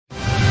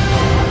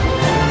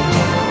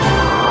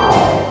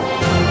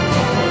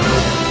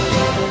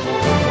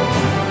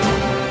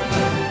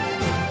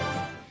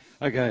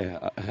Okay.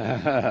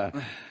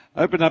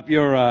 Open up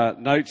your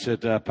notes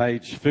at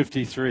page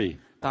 53.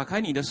 打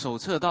开你的手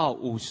册到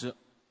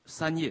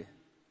53页。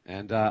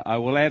And I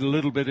will add a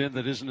little bit in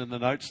that isn't in the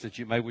notes that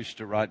you may wish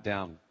to write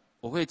down.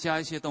 我会加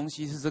一些东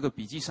西是这个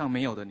笔记上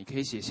没有的，你可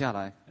以写下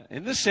来。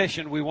In this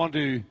session, we want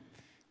to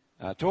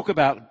talk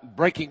about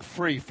breaking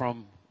free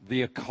from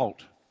the occult.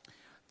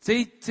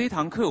 这一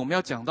堂课我们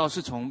要讲到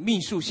是从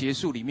秘术邪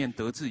术里面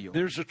得自由。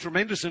 There's a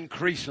tremendous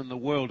increase in the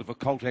world of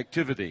occult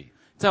activity.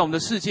 在我们的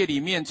世界里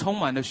面，充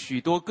满了许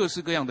多各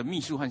式各样的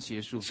秘术和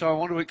邪术。 So I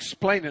want to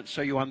explain it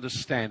so you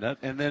understand it,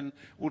 and then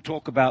we'll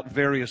talk about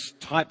various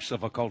types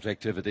of occult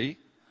activity.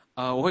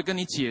 我会跟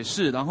你解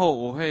释，然后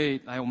我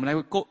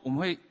们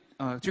会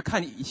去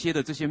看一些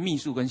的这些秘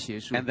术跟邪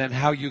术， And then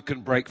how you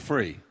can break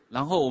free.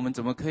 然后我们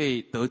怎么可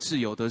以得自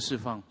由、得释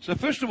放。 So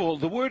first of all,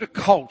 the word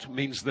occult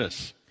means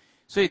this.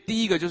 所以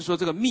第一个就是说，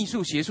这个秘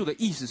术邪术的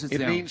意思是 It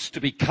这样， means to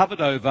be covered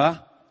over,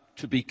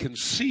 to be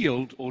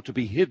concealed, or to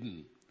be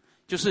hidden.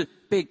 就是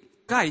被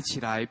盖起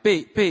来、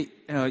被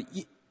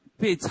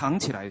藏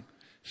起来。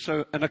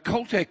 So an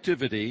occult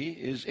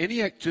activity is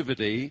any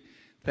activity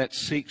that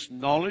seeks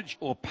knowledge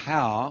or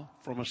power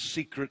from a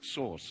secret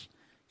source.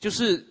 就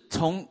是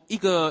从一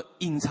个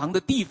隐藏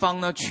的地方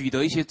呢，取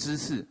得一些知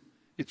识，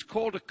 It's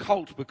called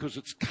occult because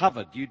it's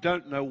covered. You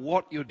don't know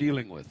what you're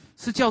dealing with.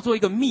 是叫做一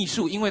个秘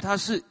术，因为它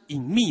是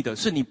隐秘的，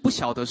是你不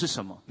晓得是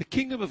什么。 The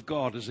kingdom of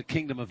God is a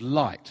kingdom of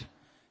light.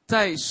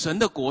 在神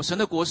的国，神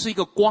的国是一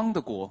个光的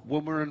国。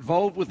 When we're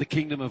involved with the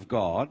kingdom of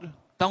God,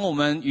 当我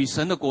们与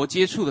神的国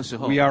接触的时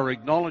候， we are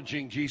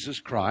acknowledging Jesus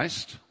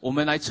Christ, 我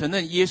们来承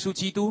认耶稣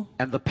基督，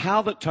 and the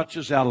power that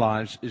touches our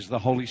lives is the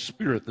Holy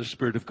Spirit, the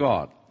Spirit of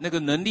God. 那个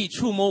能力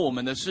触摸我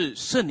们的是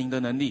圣灵的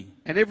能力。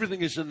 And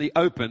everything is in the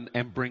open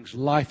and brings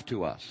life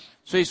to us.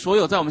 所以所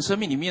有在我们生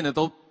命里面的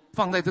都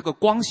放在这个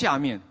光下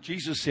面。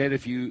 Jesus said,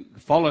 if you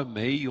follow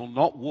me, you'll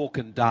not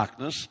walk in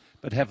darkness,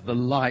 but have the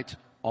light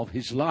of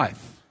his life.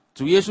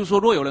 主耶稣说：“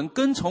若有人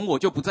跟从我，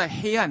就不在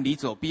黑暗里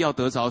走，必要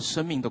得着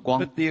生命的光。”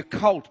 But the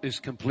occult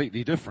is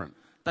completely different.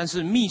 但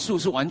是秘术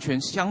是完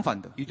全相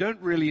反的， You don't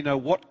really know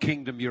what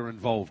kingdom you're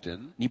involved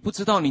in. 你不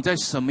知道你在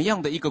什么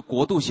样的一个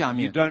国度下 You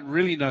面， don't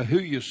really know who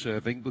you're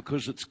serving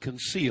because it's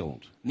concealed.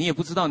 你也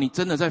不知道你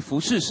真的在服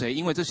侍谁，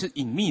因为这是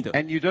隐秘的。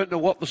 And you don't know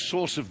what the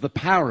source of the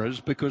power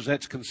is because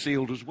that's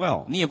concealed as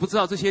well. 你也不知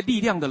道这些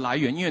力量的来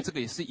源，因为这个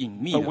也是隐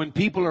秘 But 的。 when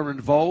people are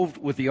involved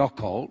with the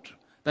occult,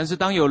 但是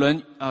当有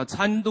人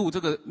参入这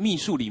个秘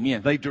术里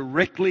面， they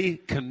directly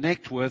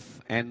connect with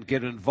and get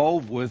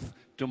involved with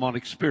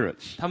demonic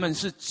spirits. 他们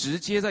是直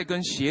接在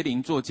跟邪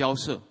灵做交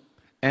涉，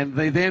 And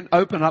they then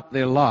open up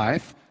their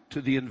life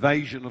to the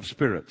invasion of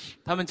spirits.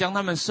 他们将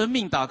他们生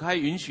命打开，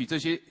允许这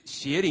些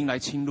邪灵来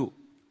侵入。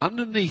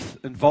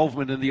 Underneath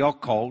involvement in the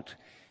occult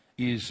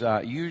is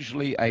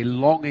usually a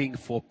longing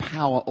for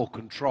power or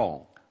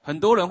control. 很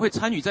多人会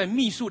参与在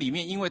秘术里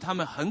面，因为他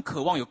们很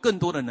渴望有更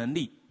多的能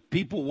力。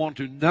 People want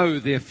to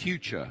know their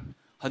future.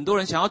 很多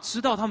人想要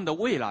知道他们的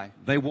未来，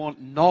 They want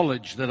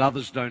knowledge that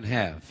others don't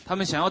have. 他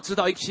们想要知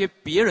道一些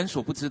别人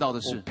所不知道的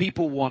Or 事。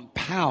 people want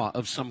power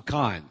of some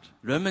kind.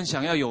 人们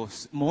想要有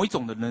某一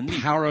种的能力，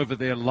 Power over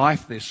their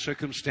life, their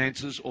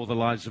circumstances, or the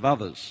lives of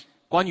others.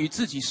 关于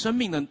自己生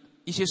命的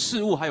一些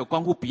事物，还有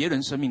关乎别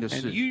人生命的 And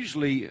事。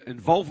 usually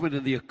involvement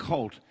in the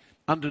occult,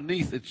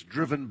 underneath it's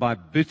driven by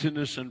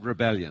bitterness and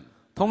rebellion.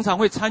 通常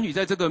会参与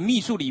在这个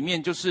秘术里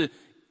面，就是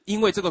因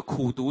为这个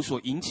苦毒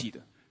所引起的。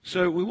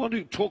 So we want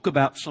to talk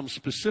about some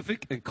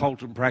specific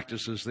occultic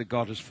practices that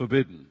God has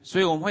forbidden.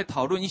 所以我们会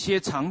讨论一些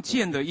常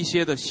见的一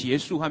些的邪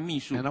术和秘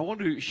术。 And I want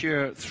to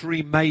share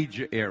three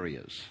major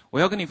areas.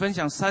 我要跟你分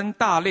享三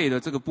大类的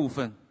这个部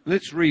分。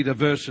 Let's read a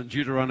verse in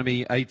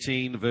Deuteronomy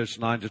 18, verse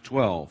 9 to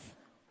 12.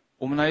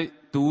 我们来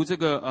读这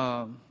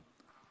个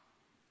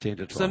10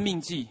 to 生 12.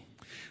 命记。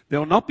 There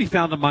will not be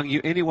found among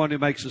you anyone who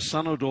makes a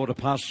son or daughter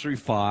pass through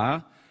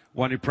fire,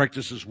 one who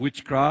practices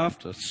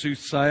witchcraft, a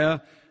soothsayer,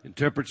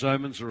 interprets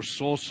omens, or a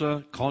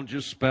sorcerer,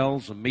 conjures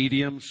spells, a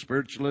medium,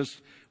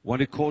 spiritualist, one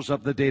who calls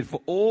up the dead. For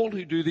all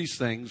who do these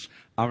things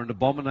are an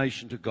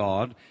abomination to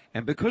God,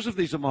 and because of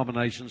these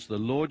abominations, the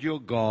Lord your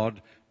God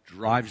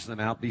drives them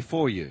out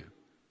before you.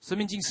 申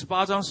命记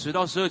18章10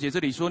到12节，这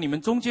里说：你们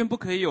中间不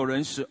可以有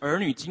人使儿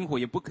女惊火，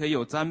也不可以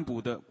有占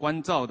卜的、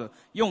关照的、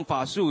用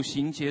法术、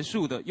行邪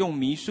术的、用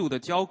迷术的、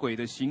教鬼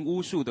的、行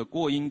巫术的、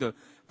过阴的。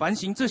凡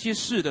行这些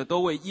事的，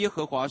都为耶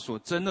和华所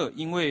憎恶，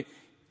因为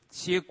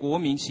些国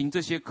民行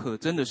这些可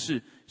憎的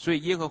事，所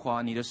以耶和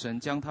华你的神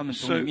将他们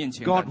从 So 你面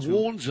前 God 赶出。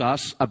 warns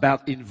us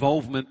about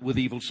involvement with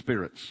evil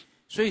spirits.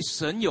 所以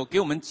神有给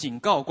我们警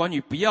告，关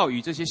于不要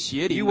与这些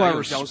邪灵 You 来 are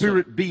有 a 交涉。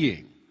 spirit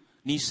being.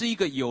 你是一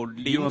个有 You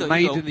灵 are 的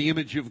made 一 in 个， the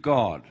image of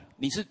God.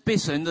 你是被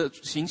神的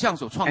形象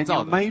所创 And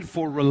造 you're 的。 made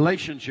for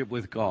relationship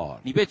with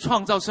God. 你被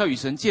创造是要与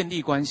神建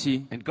立关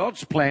系。 And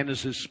God's plan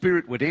is His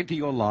Spirit would enter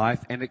your life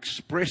and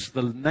express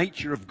the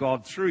nature of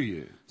God through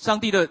you. 上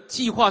帝的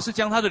计划是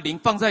将他的灵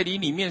放在你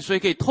里面，所以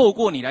可以透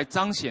过你来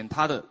彰显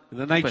他的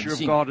The 本 nature of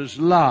性。 God is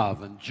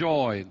love and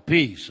joy and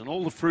peace and all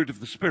the fruit of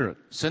the Spirit.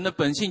 神的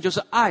本性就是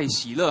爱、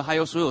喜乐，还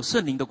有所有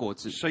圣灵的果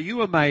子。 So you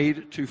are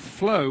made to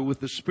flow with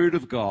the Spirit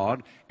of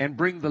God and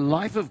bring the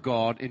life of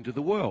God into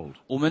the world.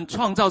 我们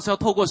创造是要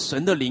透过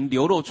神的灵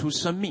流露出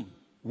生命，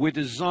 We're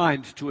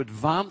designed to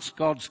advance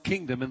God's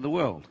kingdom in the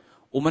world.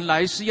 我们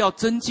来是要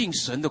增进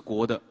神的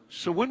国的。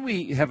 So when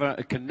we have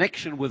a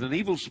connection with an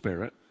evil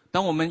spirit,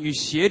 当我们与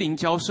邪灵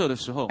交涉的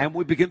时候， and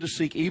we begin to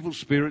seek evil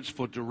spirits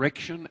for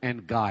direction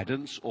and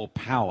guidance or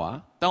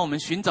power, 当我们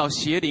寻找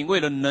邪灵，为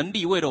了能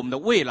力，为了我们的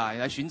未来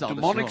来寻找的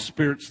时候， demonic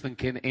spirits then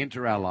can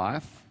enter our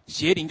life,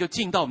 邪灵就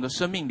进到我们的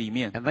生命里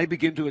面， and they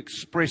begin to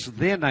express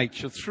their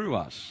nature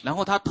through us. 然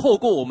后他透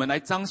过我们来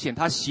彰显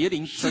他邪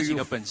灵 So 自己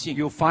的本性。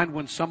 you'll find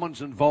when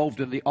someone's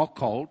involved in the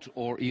occult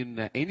or in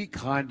any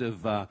kind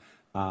of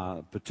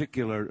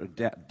particular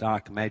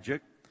dark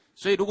magic,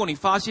 所以，如果你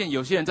发现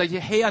有些人在一些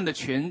黑暗的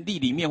权力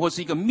里面，或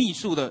是一个秘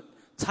术的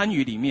参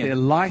与里 their 面，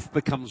 life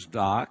becomes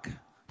dark,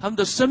 他们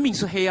的生命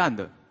是黑暗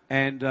的，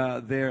 and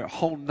their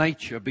whole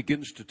nature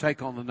begins to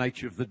take on the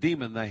nature of the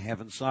demon they have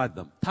inside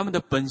them. 他们的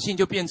本性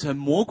就变成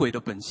魔鬼的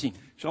本性。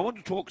 So I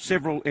want to talk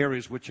several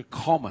areas which are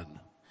common.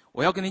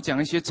 我要跟你讲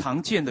一些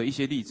常见的一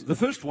些例子。 The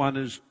first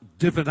one is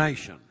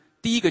divination.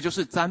 第一个就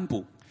是占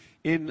卜，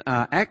 In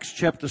Acts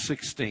chapter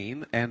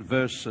 16 and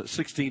verse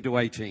 16 to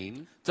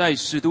 18, 在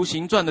使徒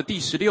行传的第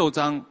16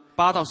章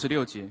8到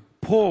16节，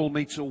 Paul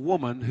meets a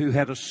woman who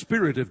had a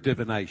spirit of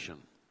divination.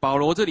 保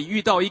罗这里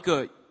遇到一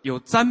个有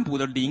占卜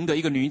的灵的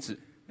一个女子。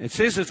 It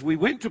says, as we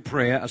went to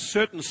prayer, a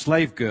certain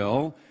slave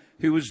girl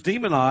who was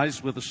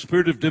demonized with a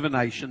spirit of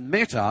divination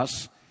met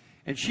us,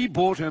 and she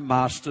brought her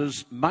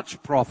masters much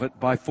profit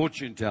by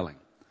fortune telling.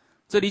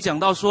 这里讲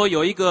到说，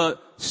有一个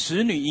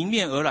使女迎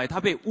面而来，她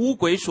被巫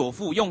鬼所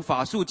附，用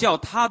法术叫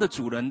她的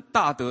主人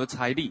大得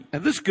财利。 And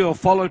this girl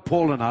followed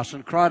Paul and us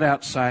and cried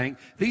out, saying,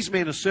 These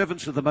men are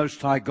servants of the Most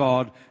High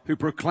God, who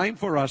proclaim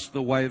for us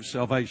the way of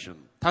salvation.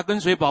 她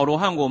跟随保罗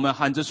和我们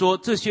喊着说：“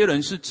这些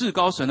人是至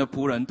高神的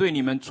仆人，对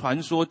你们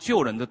传说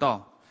救人的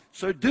道。”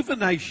 So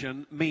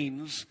divination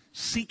means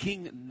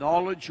seeking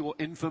knowledge or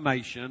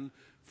information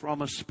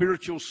from a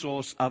spiritual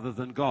source other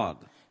than God.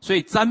 所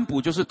以占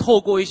卜就是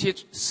透过一些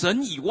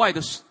神以外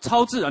的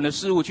超自然的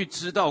事物，去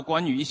知道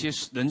关于一些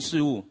人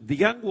事物。 The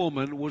young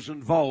woman was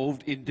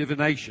involved in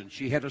divination.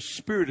 She had a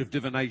spirit of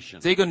divination.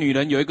 这个女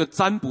人有一个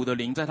占卜的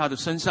灵在她的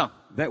身上，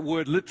 That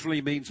word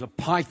literally means a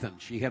python.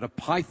 She had a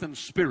python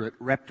spirit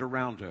wrapped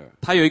around her.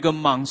 她有一个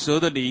蟒蛇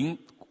的灵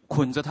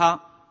捆着她。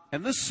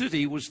 And this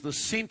city was the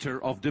center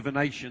of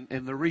divination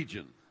in the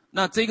region.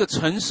 那这个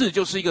城市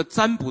就是一个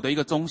占卜的一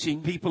个中心，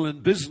 People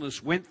in business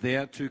went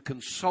there to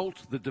consult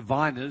the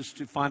diviners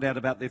to find out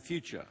about their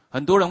future.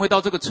 很多人会到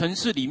这个城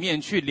市里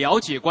面去了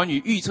解关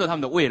于预测他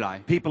们的未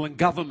来。 People in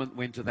government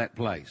went to that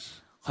place.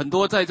 很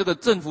多在这个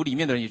政府里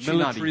面的人也去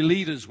那 Military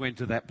里， leaders went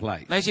to that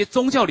place. 那些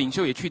宗教领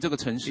袖也去这个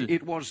城市，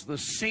 It was the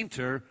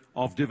center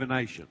of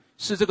divination.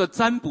 是这个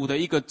占卜的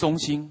一个中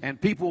心。 And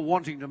people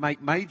wanting to make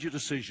major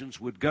decisions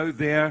would go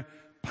there,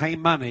 pay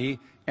money,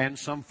 and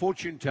some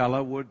fortune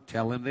teller would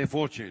tell them their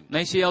fortune.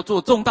 那些要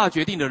做重大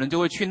决定的人就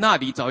会去那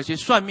里找一些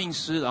算命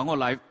师，然后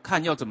来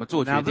看要怎么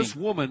做决 Now 定。 this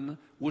woman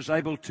was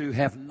able to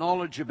have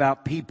knowledge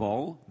about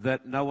people that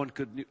no one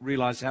could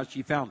realize how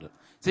she found it.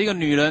 这个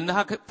女人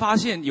她发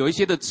现有一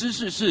些的知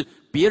识是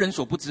别人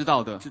所不知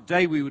道的，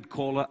 Today we would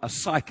call her a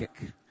psychic.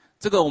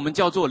 这个我们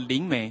叫做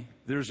灵媒。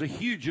 There is a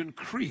huge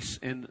increase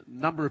in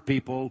number of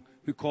people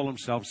who call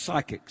themselves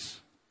psychics.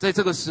 在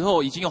这个时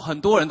候，已经有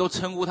很多人都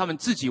称呼他们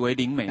自己为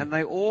灵媒。 And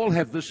they all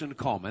have this in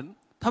common.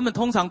 他们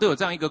通常都有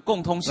这样一个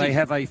共通 They 性，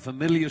 have a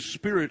familiar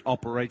spirit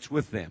operates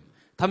with them.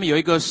 他们有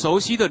一个熟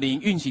悉的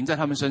灵运行在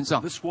他们身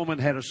上。 This woman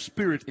had a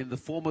spirit in the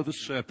form of a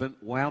serpent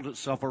wound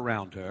itself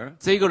around her.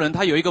 这个人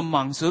他有一个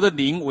蟒蛇的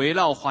灵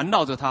环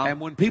绕着他， And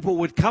when people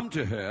would come to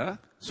her,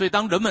 所以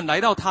当人们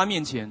来到他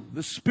面前，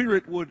 the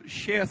spirit would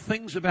share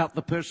things about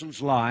the person's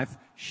life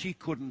she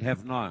couldn't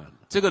have known.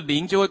 这个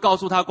灵就会告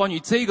诉他关于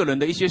这个人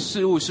的一些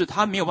事物是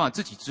他没有办法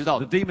自己知道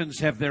The 的。 demons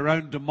have their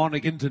own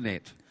demonic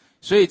internet.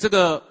 所以这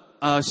个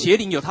邪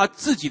灵有他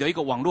自己的一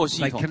个网络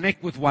系 They 统， connect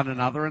with one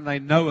another and they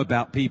know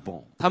about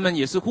people. 他们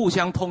也是互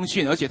相通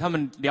讯，而且他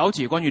们了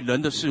解关于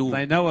人的事物。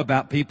 They know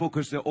about people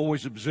because they're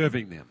always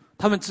observing them.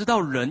 他们知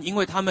道人，因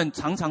为他们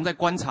常常在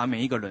观察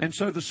每一个人， And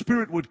so the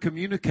spirit would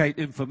communicate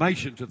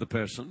information to the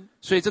person.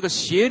 所以这个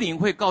邪灵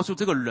会告诉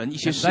这个人一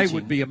些 And 事 they 情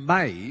would，be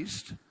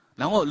amazed.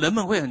 然后人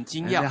们会很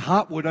惊 And their 讶，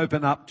 heart would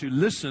open up to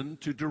listen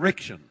to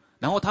direction.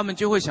 然后他们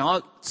就会想要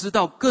知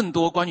道更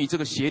多关于这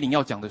个邪灵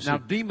要讲的事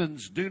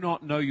Now,。demons do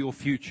not know your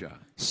future.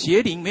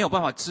 邪灵没有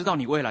办法知道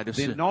你未来的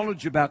Their 事，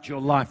 knowledge about your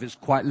life is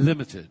quite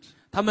limited.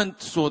 他们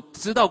所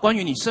知道关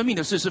于你生命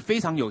的事是非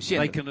常有限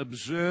They 的。 can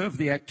observe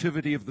the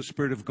activity of the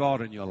Spirit of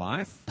God in your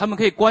life. 他们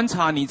可以观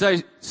察你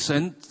在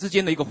神之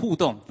间的一个互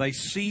动， They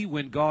see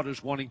when God is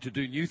wanting to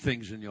do new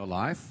things in your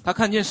life, 他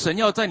看见神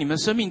要在你们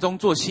生命中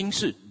做新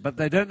事， but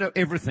they don't know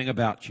everything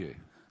about you.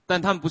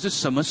 但他们不是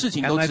什么事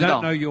情 And 都 they 知 don't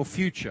道， know your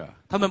future.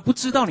 他们不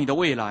知道你的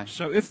未来。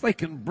 So if they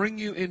can bring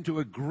you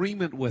into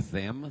agreement with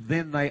them,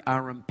 then they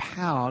are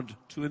empowered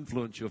to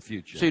influence your 所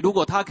future. 以如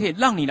果他可以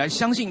让你来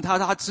相信他，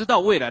他知道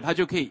未来，他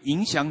就可以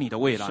影响你的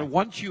未来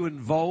So。once you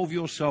involve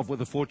yourself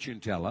with a fortune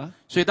teller,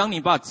 所以当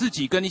你把自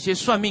己跟一些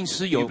算命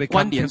师 you 有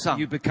关 become, 联上，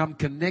 you become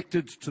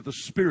connected to the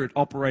spirit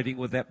operating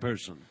with that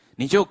person.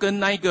 你就跟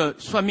那一个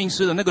算命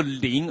师的那个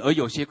灵而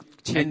有些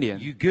牵 And 连。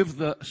 you give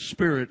the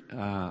spirit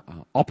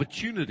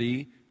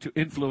opportunity to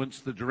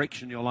influence the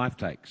direction your life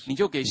takes. 你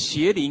就给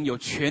邪灵有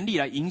权利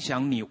来影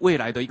响你未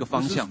来的一个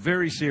方 This is 向，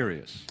 very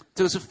serious.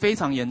 这个是非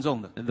常严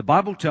重的。 And the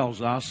Bible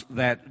tells us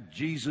that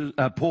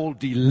Paul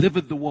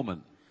delivered the woman.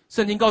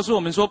 圣经告诉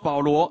我们说，保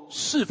罗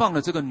释放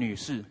了这个女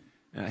士，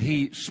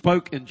 He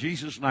spoke in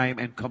Jesus' name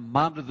and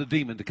commanded the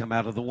demon to come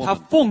out of the 他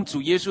woman. 奉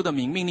主耶稣的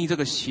名命令这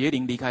个邪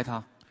灵离开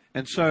她。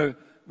 And so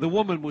the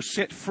woman was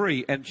set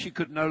free and she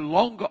could no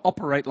longer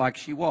operate like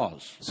she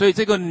was. 所以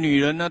这个女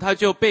人呢，她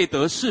就被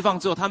得释放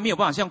之后，她没有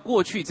办法像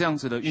过去这样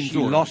子的运 She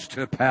作了， lost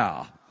her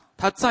power.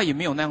 她再也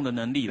没有那样的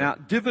能力了。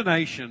 Now,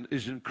 divination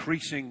is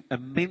increasing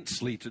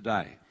immensely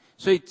today.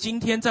 所以今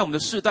天在我们的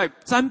世代，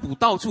占卜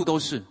到处都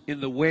是。 In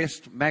the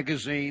West,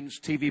 magazines,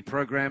 TV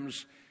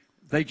programs,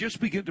 they just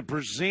begin to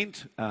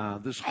present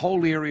this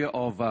whole area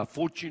of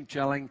fortune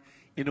telling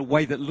in a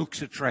way that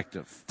looks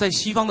attractive. 在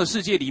西方的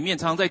世界里面，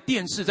常常在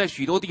电视、在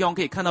许多地方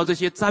可以看到这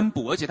些占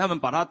卜，而且他们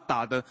把它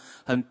打得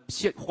很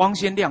光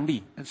鲜亮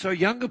丽。 And so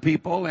younger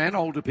people and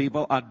older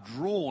people are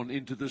drawn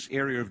into this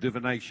area of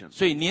divination.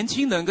 所以年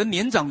轻人跟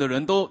年长的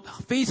人都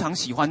非常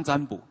喜欢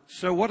占卜。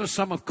 So what are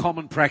some of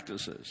common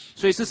practices?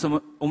 所以是什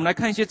么？我们来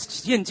看一些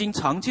现今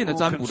常见的 Well,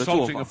 占卜的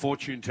做 consulting a 法。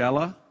 fortune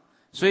teller,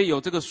 所以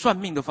有这个算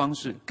命的方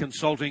式，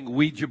 consulting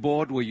Ouija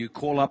board where you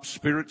call up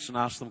spirits and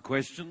ask them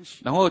questions.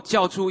 然后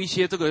叫出一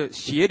些这个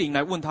邪灵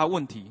来问他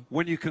问题。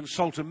 When you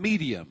consult a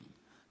medium,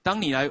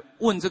 当你来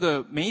问这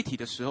个媒体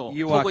的时候，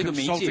 you 透 are 过一个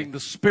媒介 consulting，the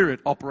spirit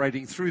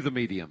operating through the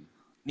medium.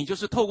 你就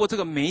是透过这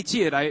个媒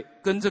介来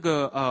跟这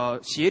个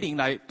邪灵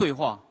来对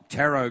话。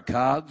 Tarot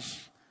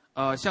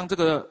cards, 像这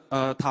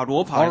个塔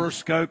罗牌，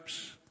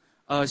 horoscopes,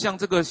 像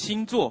这个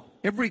星座，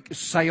 every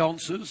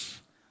seances,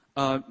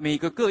 每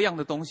个各样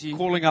的东西，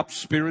 calling up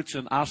spirits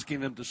and asking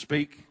them to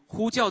speak.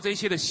 呼叫这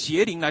些的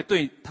邪灵来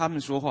对他们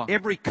说话。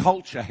 Every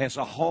culture has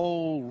a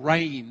whole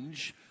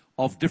range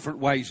of different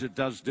ways it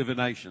does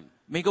divination.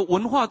 每个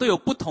文化都有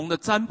不同的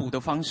占卜的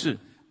方式。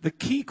 The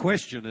key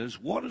question is,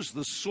 what is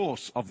the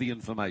source of the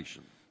information?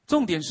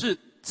 重点是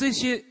这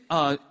些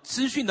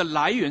资讯的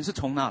来源是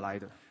从哪来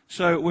的？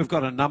 So we've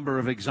got a number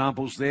of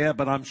examples there,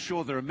 but I'm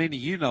sure there are many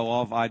you know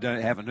of I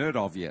haven't heard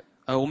of yet.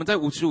 我们在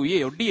55页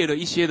有列了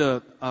一些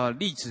的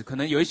例子，可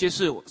能有一些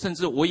是甚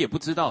至我也不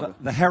知道的。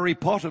 The Harry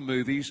Potter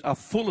movies are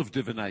full of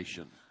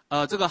divination.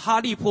 这个哈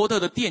利波特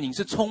的电影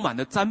是充满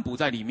了占卜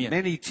在里面。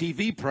 Many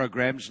TV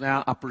programs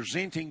now are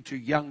presenting to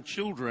young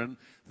children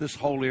this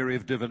whole area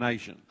of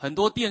divination. 很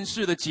多电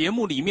视的节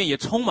目里面也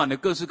充满了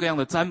各式各样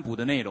的占卜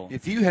的内容。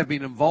 If you have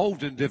been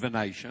involved in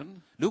divination,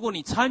 如果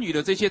你参与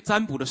了这些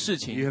占卜的事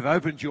情， you have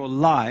opened your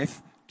life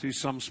to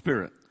some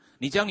spirit.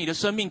 你将你的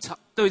生命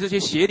对这些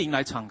邪灵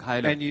来敞开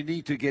了。 And you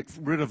need to get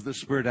rid of the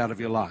spirit out of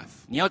your life.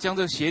 你要将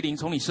这个邪灵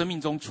从你生命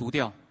中除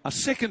掉。 A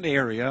second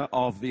area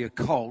of the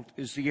occult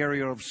is the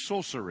area of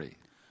sorcery.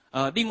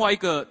 另外一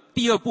个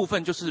第二部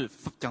分就是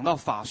讲到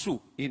法术，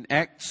 In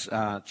Acts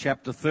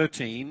chapter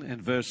 13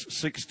 and verse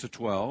 6 to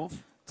 12,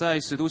 在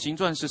使徒行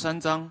传13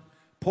章，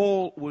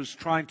 Paul was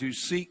trying to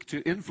seek to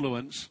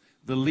influence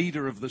the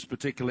leader of this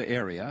particular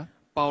area.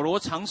 保罗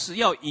尝试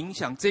要影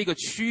响这个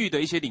区域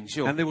的一些领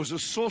袖。 And there was a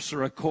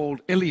sorcerer called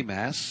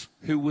Elimas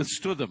who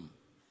withstood him.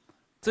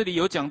 这里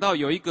有讲到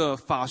有一个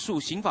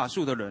行法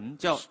术的人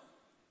叫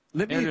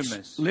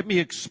Elimas. Let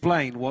me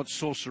explain what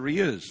sorcery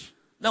is.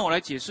 让我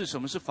来解释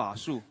什么是法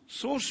术。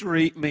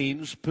 Sorcery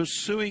means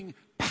pursuing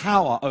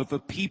power over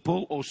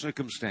people or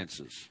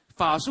circumstances.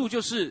 法术就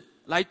是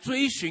来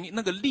追寻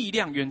那个力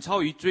量，远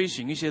超于追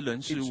寻一些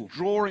人事 It's 物，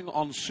 drawing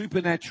on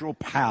supernatural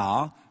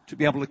power to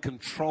be able to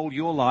control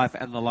your life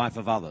and the life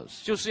of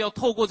others. 就是要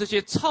透过这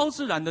些超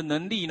自然的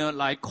能力呢，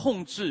来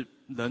控制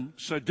人。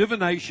 So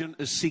divination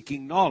is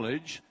seeking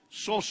knowledge,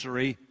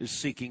 sorcery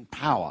is seeking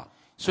power.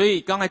 所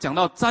以刚才讲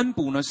到占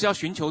卜呢是要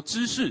寻求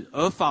知识，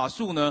而法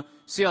术呢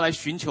是要来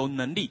寻求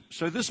能力。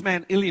 So this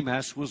man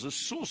Elimas was a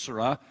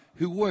sorcerer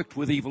who worked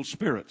with evil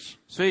spirits.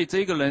 所以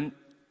这个人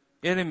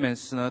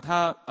Elimas 呢，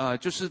他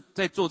就是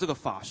在做这个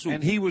法术，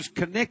 And he was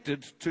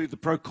connected to the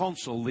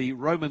proconsul, the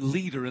Roman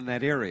leader in that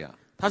area.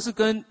 他是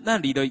跟那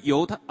里的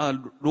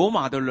罗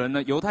马的人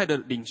呢，犹太的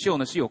领袖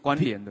呢是有关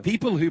联的。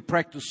 People who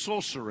practice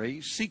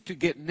sorcery seek to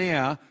get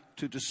near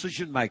to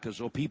decision makers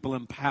or people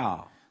in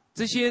power.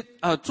 这些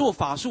做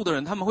法术的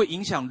人，他们会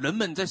影响人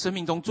们在生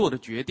命中做的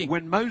决定。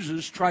 When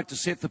Moses tried to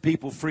set the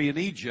people free in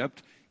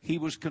Egypt, he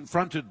was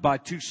confronted by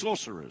two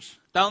sorcerers.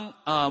 当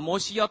摩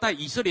西要带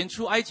以色列人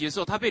出埃及的时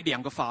候，他被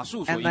两个法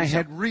术所 And 影 they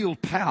响 had，real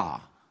power.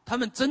 他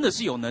们真的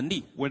是有能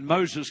力。 When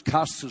Moses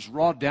cast his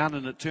rod down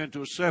and it turned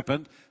to a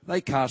serpent,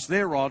 they cast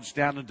their rods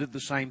down and did the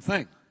same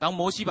thing. 当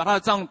摩西把他的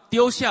杖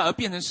丢下而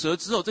变成蛇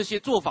之后，这些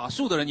做法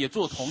术的人也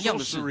做同样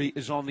的事。 Sorcery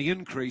is on the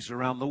increase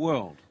around the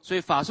world. 所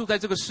以法术在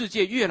这个世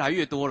界越来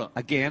越多了。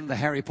 Again, the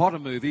Harry Potter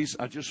movies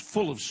are just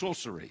full of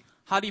sorcery.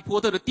 哈利波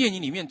特的电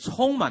影里面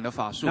充满了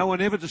法术， No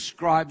one ever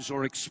describes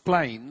or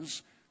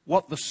explains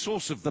what the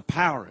source of the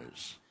power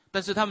is.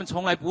 但是他们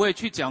从来不会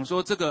去讲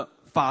说这个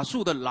法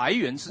术的来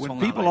源是 When 从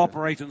哪 people 来的。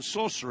 operate in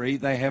sorcery,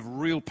 they have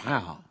real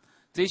power.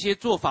 这些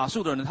做法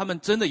术的人，他们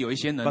真的有一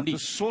些能 But 力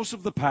the，source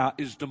of the power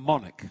is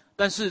demonic.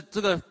 但是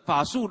这个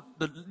法术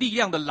的力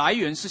量的来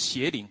源是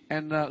邪灵。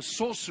 And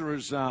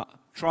sorcerers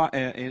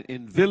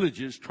in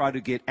villages try to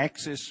get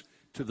access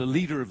to the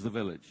leader of the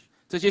village.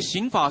 这些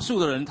行法术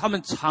的人，他们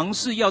尝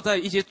试要在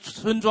一些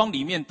村庄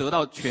里面得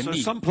到权 So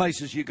力。 some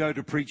places you go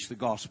to preach the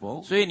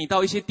gospel, 所以你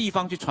到一些地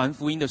方去传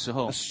福音的时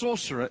候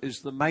a，sorcerer is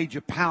the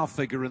major power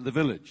figure in the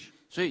village.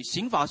 所以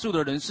行法术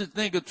的人是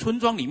那个村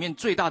庄里面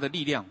最大的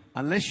力量。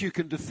 Unless you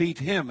can defeat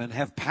him and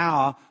have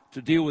power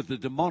to deal with the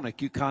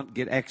demonic, you can't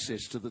get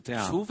access to the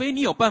town. 除非你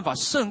有办法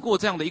胜过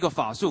这样的一个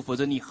法术，否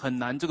则你很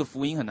难这个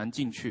福音很难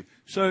进去。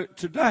 So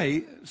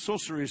today,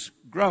 sorcery is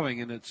growing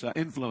in its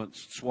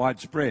influence. It's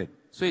widespread.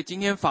 所以今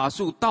天法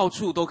术到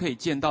处都可以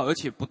见到，而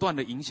且不断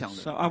的影响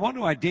人。 So I want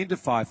to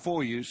identify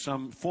for you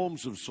some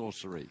forms of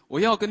sorcery. 我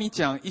要跟你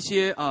讲一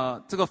些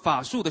这个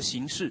法术的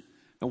形式。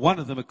 And one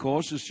of them, of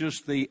course, is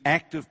just the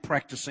active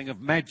practicing of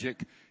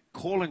magic,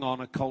 calling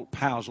on occult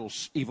powers or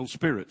evil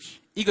spirits.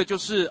 一个就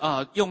是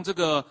用这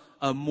个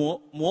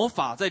魔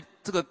法在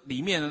这个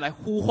里面来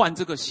呼唤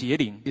这个邪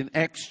灵。 In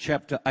Acts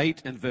chapter 8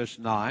 and verse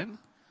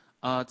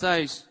 9,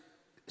 在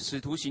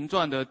使徒行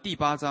传的第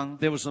8章，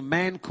 there was a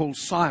man called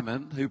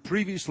Simon who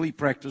previously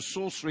practiced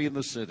sorcery in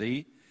the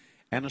city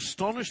and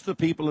astonished the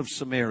people of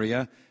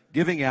Samaria,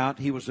 giving out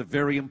he was a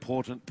very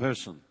important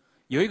person.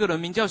 有一个人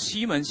名叫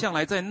西门，向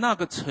来在那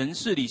个城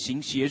市里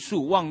行邪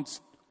术，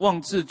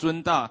妄自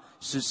尊大，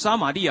使撒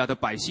玛利亚的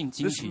百姓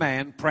惊 This 奇。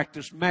 man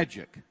practiced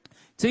magic.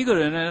 这个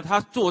人呢，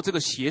他做这个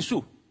邪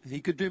术， He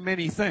could do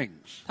many things.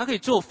 他可以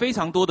做非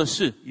常多的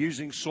事。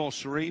 Using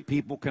sorcery,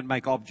 people can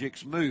make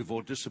objects move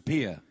or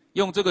disappear.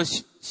 用这个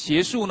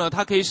邪术呢，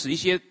它可以使一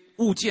些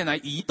物件来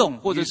移动，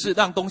或者是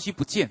让东西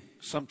不见。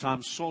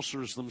 Sometimes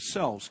sorcerers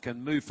themselves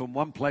can move from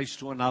one place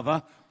to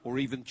another or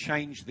even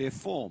change their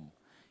form.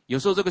 有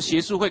时候这个邪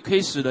术可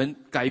以使人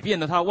改变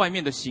了他外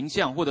面的形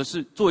象，或者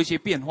是做一些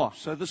变化。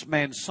 So this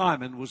man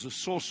Simon was a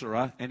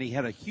sorcerer and he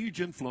had a huge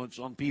influence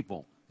on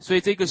people. 所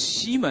以这个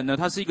西门呢，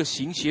他是一个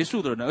行邪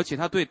术的人，而且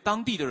他对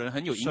当地的人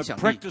很有 So 影响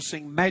力。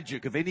 practicing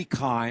magic of any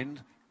kind,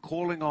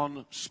 calling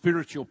on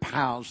spiritual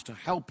powers to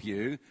help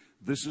you,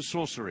 this is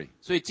sorcery.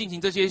 所以进行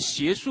这些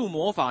邪术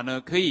魔法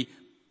呢，可以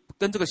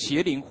跟这个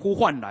邪灵呼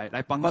唤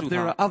来帮 But 助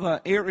there 他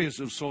are。other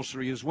areas of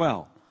sorcery as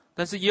well.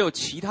 但是也有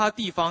其他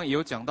地方也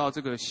有讲到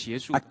这个邪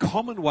术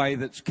A。common way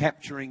that's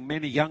capturing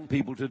many young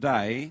people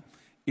today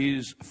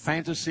is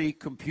fantasy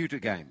computer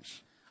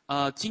games.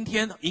 今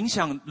天影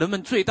响人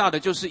们最大的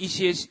就是一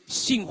些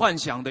性幻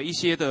想的一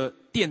些的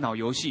电脑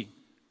游戏。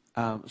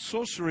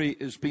Sorcery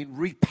has been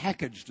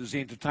repackaged as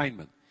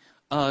entertainment.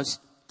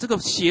 这个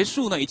邪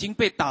术呢已经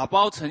被打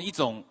包成一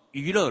种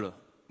娱乐了。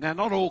 Now,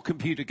 not all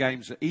computer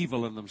games are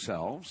evil in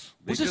themselves.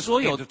 They're 不是 just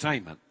所有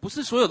entertainment. 不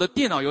是所有的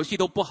电脑游戏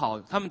都不好，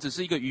它们只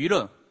是一个娱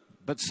乐。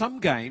 But some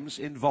games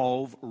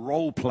involve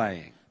role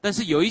playing. 但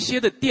是有一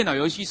些的电脑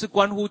游戏是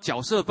关乎角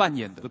色扮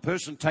演的， The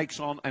person takes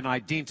on an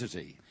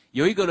identity.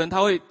 有一个人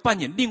他会扮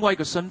演另外一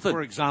个身份。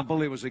 For example,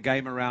 there was a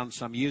game around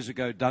some years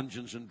ago,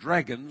 Dungeons and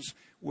Dragons,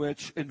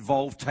 which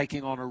involved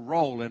taking on a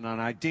role in an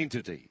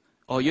identity.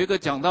 有一个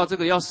讲到这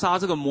个要杀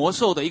这个魔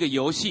兽的一个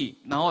游戏，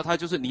然后他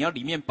就是你要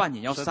里面扮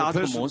演要 So 杀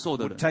the 这个魔 person 兽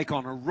的 would 人。 take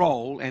on a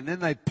role, and then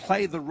they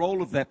play the role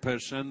of that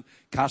person,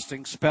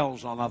 casting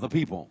spells on other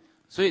people.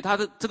 所以他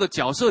的这个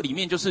角色里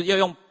面就是要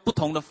用不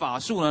同的法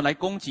术呢来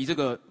攻击这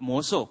个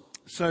魔兽。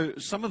 So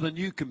some of the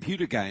new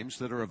computer games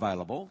that are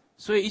available,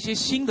 所以一些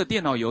新的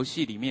电脑游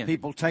戏里面，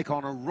 people take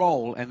on a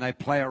role and they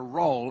play a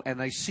role and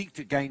they seek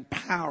to gain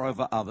power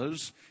over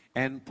others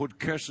and put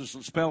curses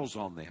and spells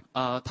on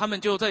them. 他们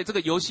就在这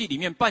个游戏里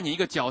面扮演一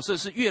个角色，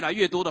是越来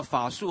越多的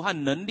法术和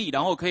能力，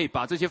然后可以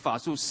把这些法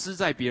术施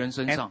在别人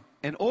身 And, 上。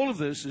 and all of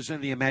this is in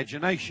the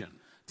imagination.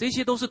 这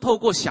些都是透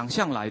过想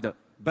象来的，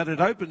 But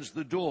it opens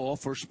the door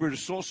for a spirit of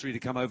sorcery to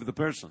come over the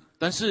person.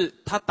 但是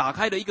他打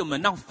开了一个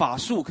门，让法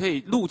术可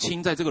以入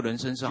侵在这个人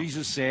身上。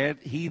 Jesus said,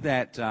 he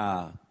that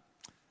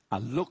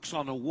looks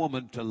on a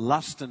woman to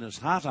lust in his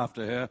heart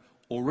after her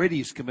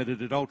already has committed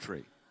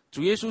adultery.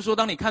 主耶稣说，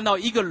当你看到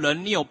一个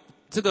人，你有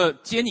这个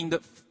奸淫的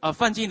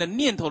犯奸淫的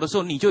念头的时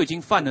候，你就已经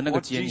犯了那个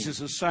What 奸淫。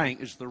 Jesus is saying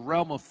is the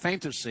realm of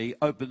fantasy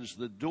opens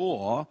the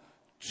door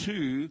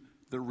to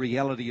the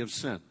reality of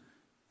sin.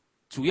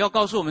 主要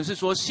告诉我们是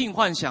说，性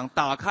幻想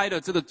打开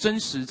了这个真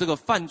实这个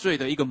犯罪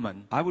的一个门。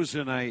 I was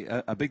in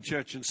a big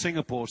church in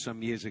Singapore some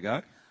years ago,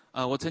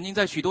 我曾经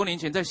在许多年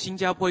前在新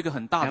加坡一个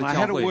很大 and 的 I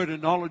教 had a 会， word of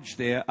knowledge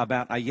there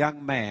about a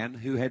young man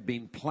who had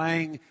been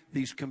playing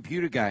these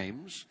computer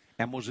games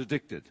and was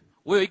addicted.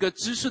 我有一个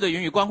知识的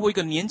言语关乎一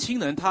个年轻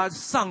人，他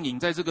上瘾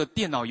在这个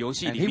电脑游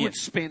戏 And 里 he 面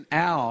would，spend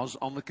hours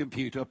on the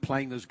computer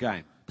playing this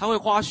game. 他会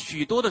花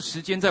许多的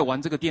时间在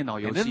玩这个电脑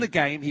游 And in the 戏。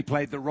 game, he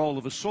played the role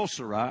of a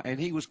sorcerer, and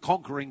he was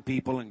conquering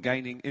people and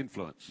gaining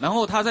influence. 然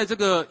后他在这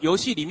个游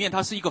戏里面，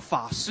他是一个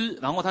法师，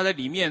然后他在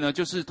里面呢，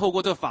就是透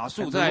过这个法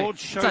术 And the 在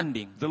Lord 占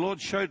领。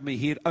 showed me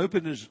he had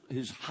opened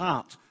his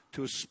heart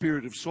to a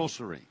spirit of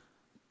sorcery.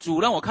 主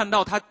让我看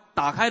到他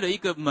打开了一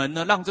个门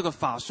呢，让这个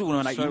法术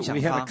呢来 So 影响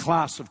we had a 他。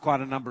 class of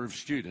quite a number of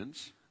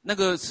students. 那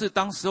个是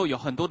当时候有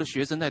很多的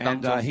学生在当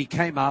And 中。 he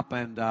came up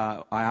and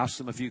I asked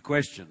him a few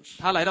questions.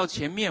 他来到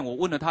前面，我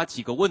问了他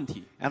几个问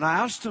题。 And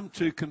I asked him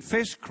to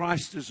confess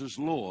Christ as his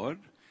Lord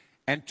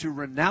and to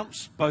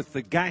renounce both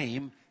the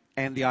game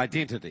and the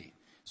identity.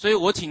 所以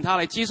我请他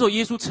来接受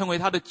耶稣成为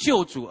他的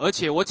救主，而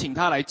且我请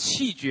他来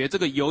弃绝这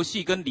个游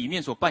戏跟里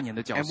面所扮演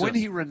的角 And 色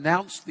when。he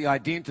renounced the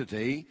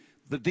identity,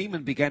 the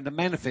demon began to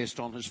manifest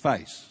on his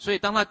face. 所以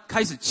当他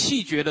开始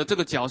弃绝了这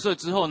个角色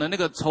之后呢，那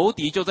个仇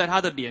敌就在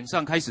他的脸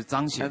上开始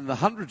彰显。 And the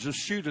hundreds of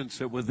students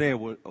that were there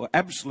were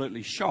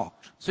absolutely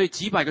shocked 所以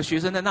几百个学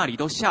生在那里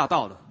都吓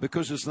到了，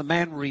 because as the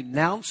man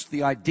renounced the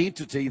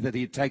identity that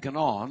he had taken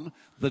on,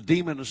 the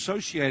demon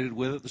associated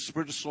with it, the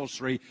spirit of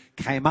sorcery,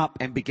 came up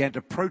and began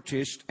to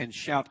protest and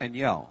shout and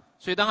yell.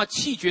 所以当他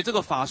弃绝这个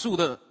法术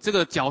的这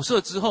个角色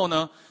之后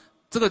呢，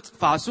这个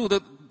法术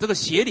的这个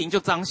邪灵就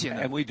彰显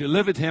了。 And we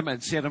delivered him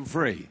and set him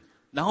free.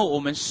 然后我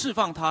们释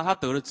放他，他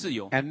得了自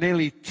由。 And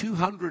nearly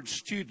 200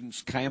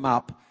 students came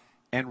up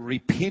and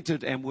repented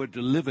and were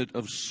delivered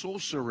of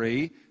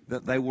sorcery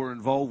that they were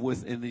involved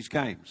with in these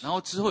games. 然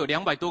后之后有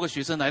200多个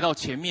学生来到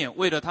前面，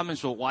为了他们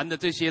所玩的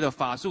这些的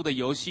法术的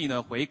游戏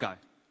呢悔改。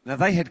 Now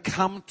they had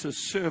come to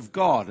serve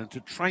God and to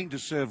train to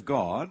serve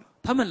God,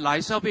 他们来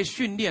是要被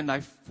训练来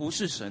服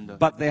侍神的，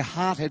 but their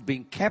heart had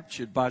been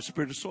captured by a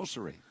spirit of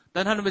sorcery.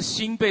 但他们的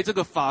心被这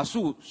个法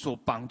术所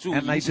绑住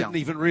And they 影响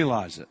didn't，even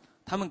realize it.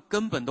 他们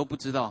根本都不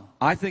知道。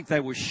 I think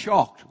they were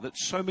shocked that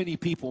so many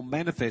people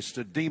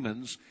manifested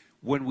demons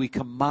when we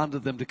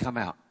commanded them to come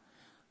out.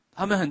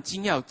 他们很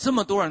惊讶，有这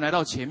么多人来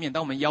到前面，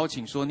当我们邀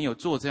请说你有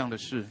做这样的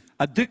事，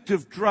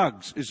 Addictive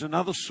drugs is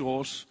another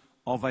source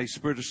of a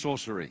spirit of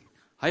sorcery.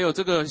 还有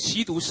这个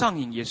吸毒上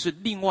瘾也是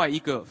另外一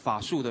个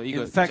法术的一 In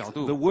个 fact, 角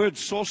the 度。 word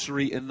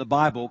sorcery in the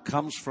Bible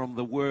comes from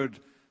the word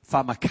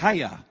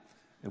pharmakeia,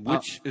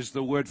 which is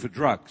the word for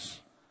drugs.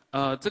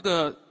 这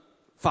个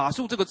法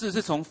术这个字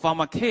是从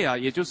pharmakeia，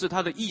 也就是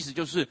它的意思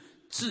就是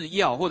制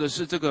药或者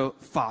是这个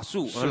法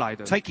术而 So 来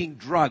的。 taking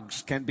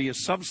drugs can be a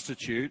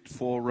substitute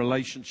for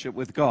relationship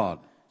with God.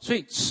 所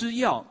以吃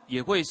药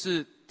也会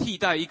是替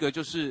代一个，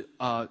就是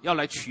要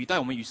来取代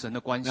我们与神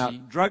的关系。 Now,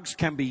 drugs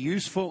can be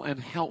useful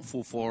and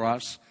helpful for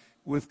us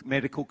with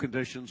medical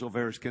conditions or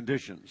various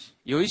conditions.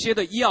 有一些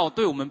的药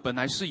对我们本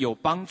来是有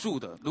帮助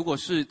的，如果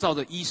是照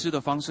着医师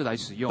的方式来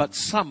使用， But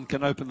some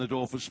can open the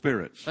door for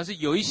spirits. 但是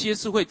有一些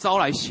是会招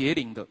来邪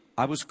灵的。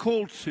 I was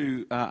called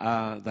to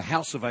the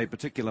house of a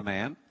particular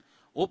man,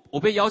 我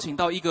被邀请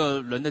到一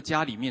个人的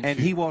家里面 and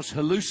去， he was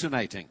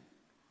hallucinating.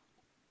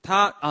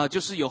 他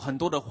就是有很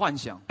多的幻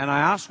想。 And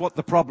I asked what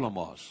the problem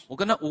was.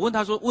 我问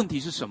他说问题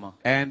是什么？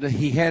 And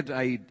he had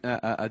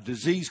a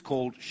disease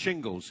called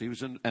shingles. He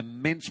was in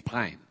immense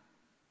pain.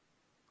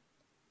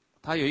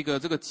 他有一个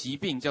这个疾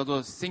病叫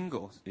做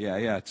single，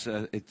 Yeah.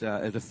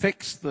 It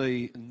affects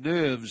the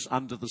nerves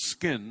under the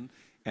skin,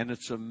 and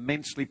it's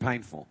immensely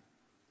painful.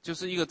 就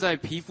是一个在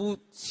皮肤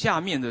下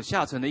面的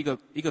下层的一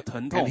个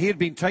疼 And 痛。 he had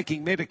been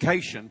taking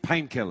medication,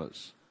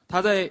 painkillers.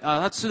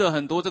 他吃了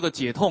很多这个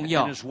解痛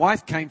药 And，his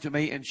wife came to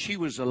me, and she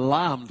was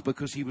alarmed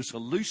because he was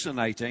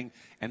hallucinating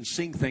and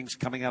seeing things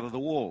coming out of the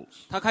walls.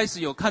 他开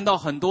始有看到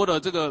很多的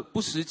这个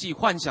不实际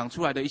幻想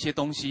出来的一些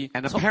东西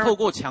And，透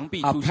过墙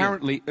壁出现。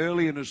 apparently,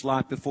 early in his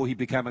life, before he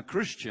became a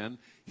Christian,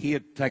 he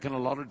had taken a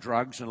lot of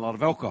drugs and a lot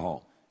of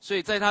alcohol. 所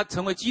以在他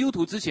成为基督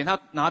徒之前，他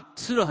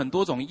吃了很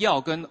多种药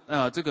跟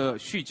这个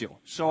酗酒。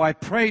 So I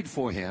prayed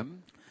for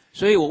him,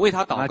 所以我为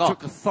他 and I 祷告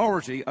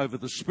took，authority over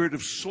the spirit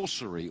of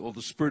sorcery or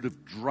the spirit of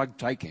drug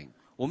taking.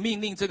 我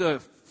命令这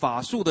个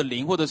法术的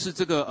灵，或者是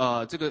这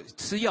个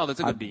吃药的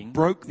这个 I 灵，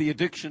 broke the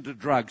addiction to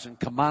drugs and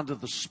commanded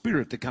the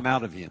spirit to come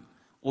out of him.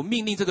 我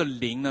命令这个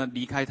灵呢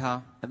离开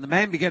他， And the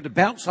man began to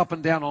bounce up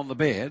and down on the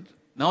bed,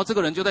 然后这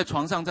个人就在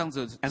床上这样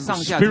子 and 上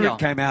the 下跳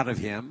spirit，came out of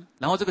him.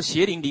 然后这个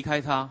邪灵离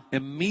开他，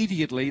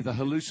 Immediately, the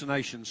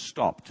hallucination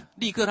stopped.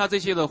 立刻他这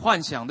些的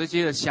幻想、这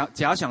些的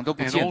假想都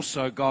不 And 见，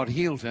 also, God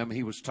healed him.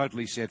 He was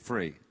totally set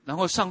free. 然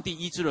后上帝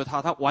医治了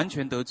他，他完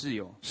全得自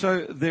由。 So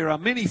there are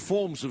many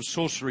forms of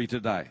sorcery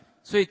today.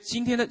 所以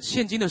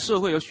现今的社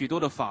会有许多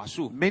的法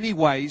术， Many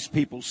ways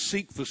people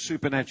seek for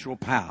supernatural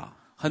power.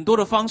 很多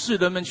的方式，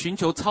人们寻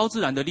求超自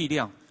然的力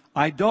量。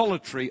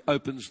 Idolatry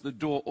opens the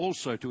door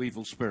also to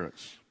evil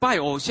spirits. 拜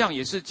偶像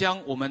也是将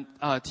我们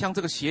向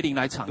这个邪灵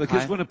来敞 Because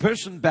开， when a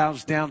person bows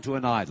down to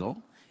an idol,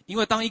 因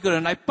为当一个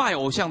人来拜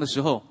偶像的时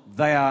候，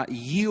 they are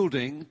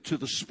yielding to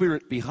the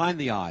spirit behind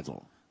the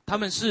idol. 他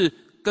们是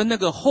跟那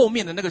个后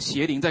面的那个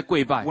邪灵在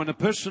跪拜。 When a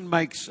person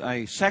makes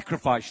a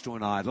sacrifice to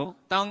an idol,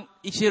 当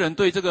一些人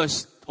对这个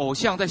偶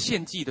像在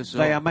献祭的时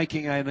候 they，are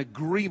making an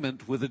agreement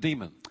with a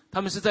demon.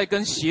 他们是在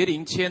跟邪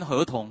灵签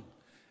合同。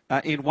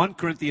 In 1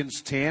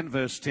 Corinthians 10,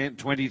 verse 10,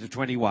 20 to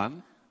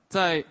 21,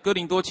 在哥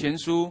林多前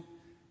书，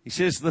 he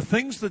says, the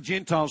things the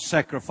Gentiles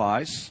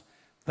sacrifice,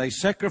 they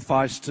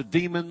sacrifice to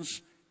demons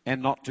and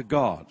not to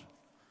God.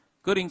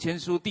 哥林前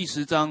书第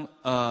10章，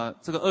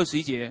这个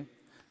21节，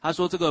他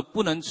说这个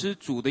不能吃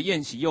主的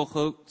宴席，又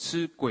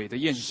吃鬼的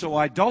宴席。 So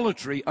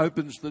idolatry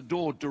opens the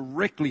door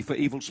directly for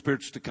evil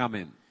spirits to come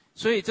in.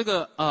 所以这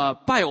个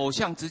拜偶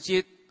像直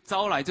接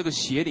招来这个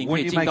邪灵可 When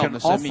以 you 进 make 到我 an 们的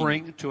生命。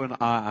 offering to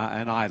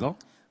an idol,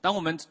 当我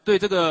们对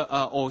这个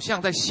偶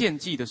像在献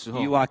祭的时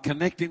候， you are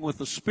connecting with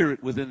the spirit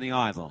within the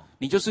idol.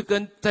 你就是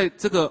跟在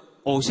这个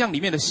偶像里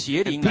面的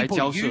邪灵 And 来 people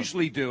交涉。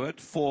 usually do it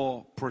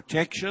for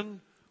protection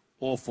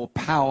or for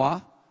power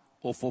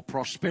or for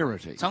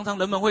prosperity. 常常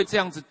人们会这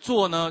样子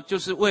做呢，就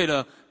是为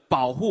了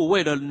保护、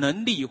为了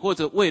能力，或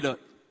者为了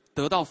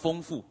得到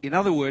丰富。 In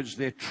other words,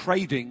 they're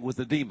trading with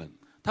the demon.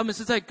 他们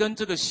是在跟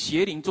这个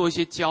邪灵做一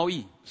些交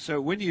易。 So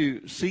when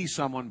you see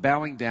someone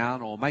bowing down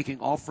or making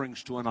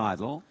offerings to an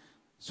idol,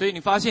 所以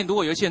你发现，如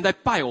果有一些人在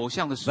拜偶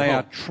像的时 they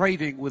are 候，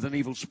 trading with an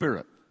evil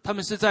spirit 他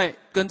们是在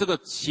跟这个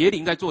邪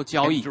灵在做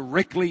交 and 易。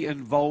 directly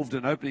involved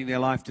in opening their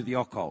life to the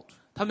occult.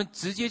 他们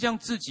直接将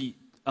自己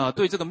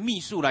对这个秘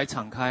术来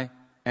敞开。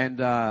 And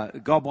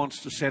God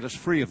wants to set us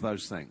free of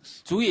those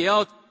things. 主也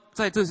要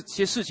在这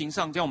些事情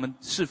上将我们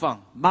释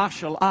放。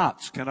 Martial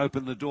arts can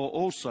open the door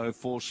also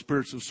for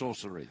spirits of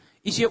sorcery.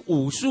 一些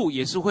武术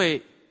也是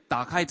会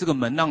打开这个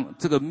门，让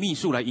这个秘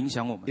术来影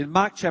响我们。 In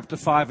Mark chapter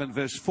 5 and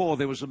verse 4,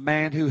 there was a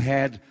man who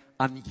had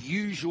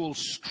unusual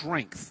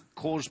strength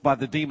caused by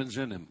the demons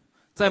in him.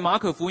 在马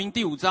可福音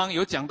第5章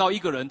有讲到一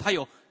个人，他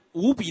有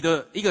无比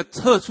的一个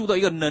特殊的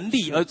一个能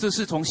力，而这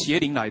是从邪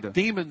灵来的。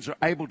 Demons are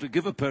able to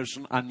give a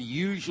person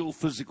unusual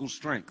physical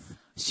strength.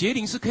 邪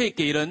灵是可以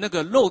给人那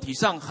个肉体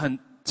上很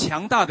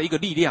强大的一个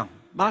力量。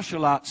 Martial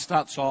arts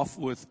starts off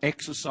with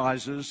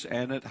exercises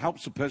and it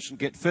helps a person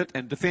get fit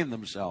and defend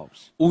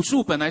themselves. 武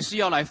术本来是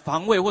要来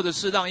防卫，或者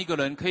是让一个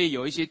人可以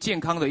有一些健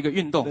康的一个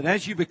运动。 But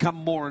as you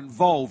become more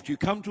involved, you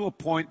come to a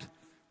point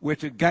where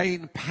to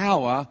gain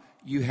power,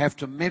 you have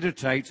to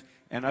meditate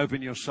and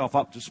open yourself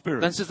up to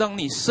但 spirit. 是当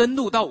你深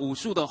入到武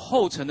术的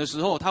后层的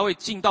时候，它会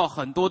进到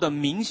很多的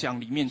冥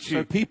想里面 So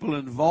去。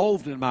 people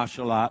involved in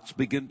martial arts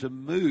begin to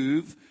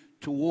move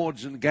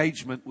towards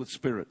engagement with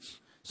spirits.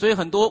 所以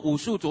很多武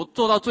术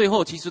做到最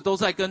后，其实都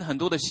在跟很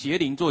多的邪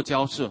灵做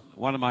交涉。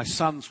 One of my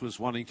sons was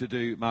wanting to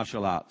do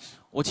martial arts.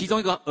 我其中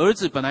一个儿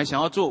子本来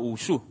想要做武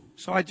术，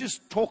 So I just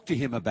talked to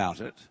him about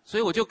it. 所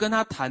以我就跟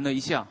他谈了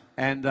一下。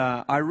 And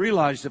I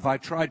realized if I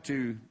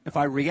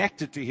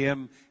reacted to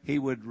him, he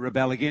would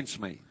rebel against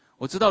me.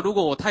 我知道如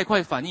果我太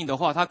快反应的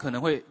话，他可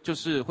能会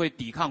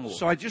抵抗我，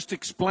 So I just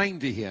explained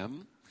to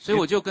him, 所以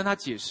我就跟他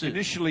解释。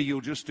 initially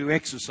you'll just do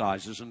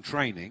exercises and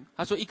training.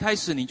 他说一开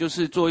始你就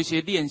是做一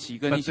些练习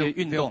跟 But 一些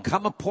运 there'll 动，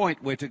 come a point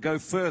where to go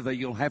further,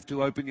 you'll have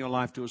to open your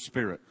life to a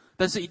spirit.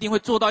 但是一定会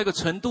做到一个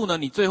程度呢，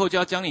你最后就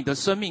要将你的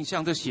生命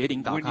向这邪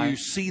灵打 When 开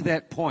you。see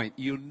that point,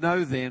 you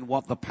know then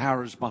what the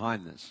power is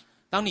behind this.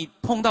 当你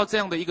碰到这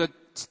样的一个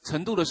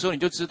程度的时候，你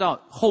就知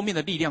道后面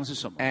的力量是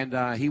什么。 And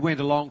he went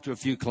along to a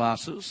few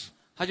classes.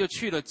 他就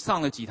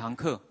上了几堂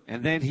课，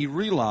 And then he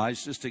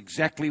realized just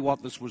exactly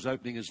what this was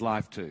opening his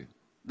life to.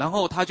 然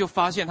后他就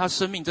发现他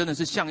生命真的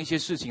是向一些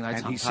事情来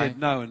And 敞 he 开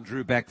said，no and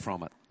drew back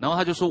from it. 然后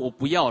他就说我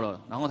不要了，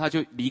然后他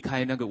就离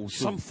开那个武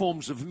术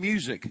Some。forms of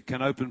music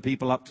can open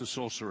people up to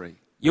sorcery.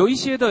 有一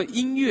些的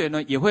音乐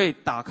呢，也会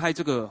打开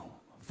这个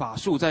法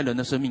术在人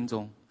的生命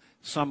中。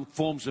 Some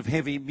forms of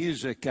heavy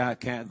music,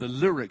 the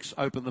lyrics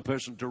open the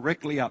person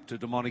directly up to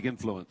demonic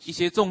influence. 一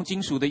些重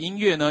金属的音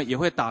乐呢，也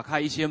会打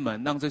开一些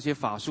门，让这些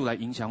法术来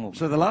影响我们。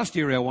 So the last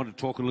area I want to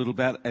talk a little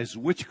about is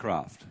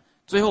witchcraft.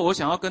 最后，我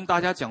想要跟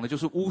大家讲的就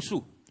是巫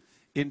术。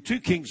 In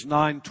 2 Kings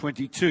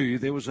 9:22,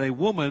 there was a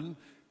woman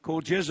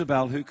called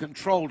Jezebel who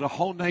controlled a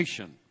whole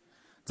nation.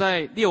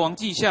 在列王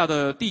记下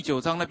的第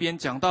9章那边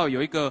讲到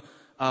有一个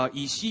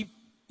以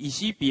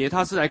西别，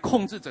他是来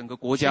控制整个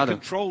国 She 家的，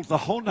 controlled the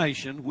whole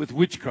nation with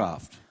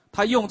witchcraft.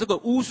 他用这个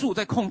巫术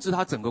在控制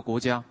他整个国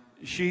家。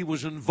 She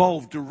was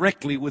involved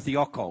directly with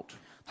the occult.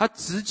 他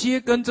直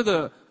接跟这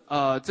个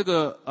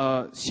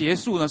邪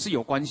术呢是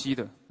有关系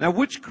的。 Now,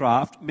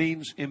 witchcraft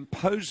means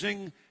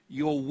imposing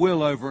your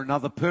will over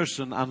another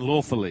person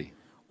unlawfully.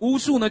 巫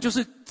术呢，就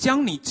是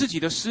将你自己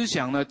的思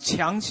想呢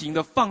强行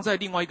的放在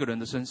另外一个人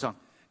的身上。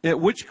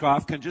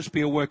Witchcraft can just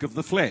be a work of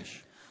the flesh.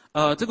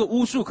 这个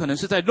巫术可能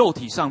是在肉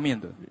体上面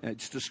的，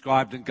 It's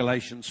described in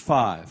Galatians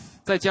 5,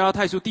 在加拉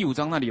太书第5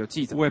章那里有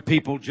记载， where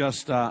people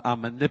just are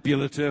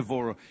manipulative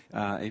or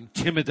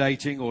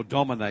intimidating or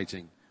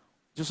dominating.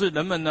 就是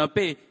人们呢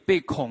被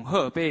恐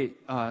吓，被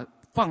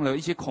放了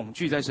一些恐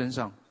惧在身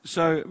上。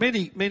 So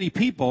many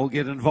people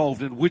get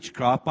involved in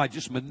witchcraft by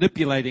just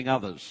manipulating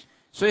others.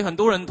 所以很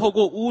多人透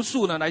过巫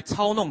术呢来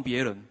操弄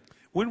别人。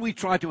 When we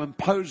try to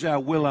impose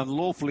our will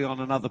unlawfully on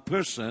another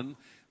person,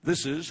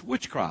 This is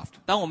witchcraft.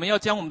 当我们要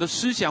将我们的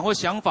思想或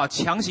想法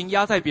强行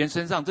压在别人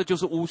身上，这就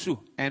是巫术，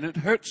 And it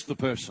hurts the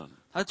person.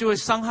 它就会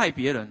伤害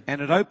别人。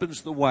 And it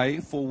opens the way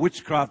for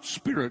witchcraft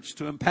spirits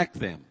to impact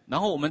them. 然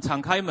后我们敞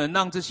开门，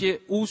让这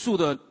些巫术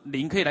的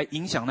灵可以来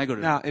影响那个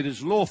人。 Now, it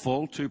is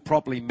lawful to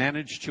properly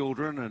manage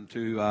children and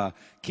to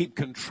keep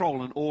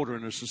control and order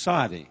in a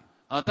society.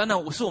 当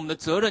然是我们的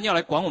责任要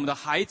来管我们的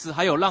孩子，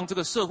还有让这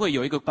个社会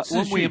有一个 But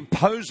秩 when we 序。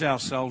 impose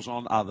ourselves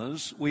on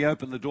others, we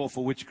open the door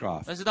for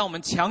witchcraft. 但是当我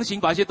们强行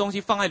把一些东西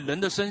放在人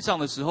的身上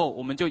的时候，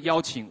我们就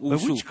邀请巫 But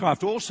术。 witchcraft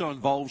also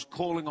involves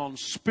calling on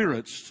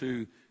spirits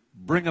to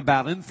bring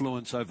about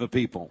influence over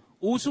people.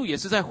 巫术也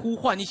是在呼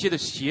唤一些的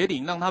邪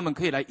灵，让他们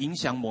可以来影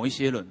响某一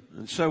些人。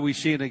 And so we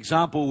see an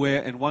example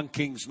where in 1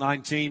 Kings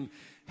 19,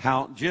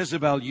 how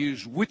Jezebel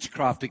used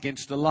witchcraft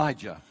against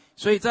Elijah.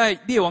 所以在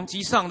列王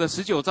纪上的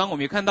19章，我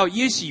们也看到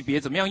耶洗别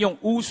怎么样用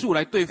巫术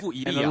来对付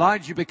以 And 利亚。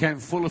 Elijah became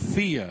full of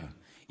fear.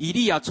 以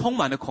利亚充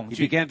满了恐 He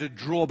惧， began to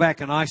draw back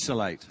and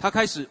isolate. 他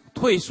开始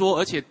退缩，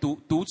而且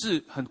独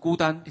自很孤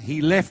单。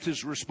 He left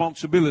his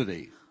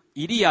responsibility.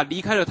 以利亚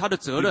离开了他的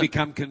责 He 任，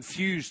 became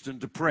confused and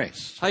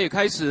depressed. 他也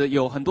开始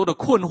有很多的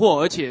困惑，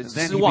而且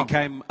Then 失 he 望。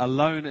 became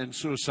alone and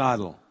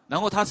suicidal. 然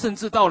后他甚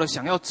至到了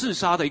想要自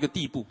杀的一个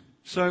地步。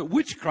 So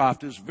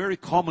witchcraft is very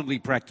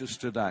commonly practiced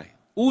today.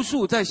 巫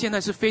术在现在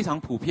是非常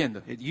普遍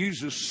的， It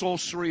uses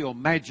sorcery or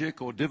magic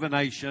or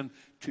divination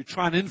to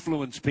try and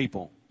influence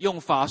people. 用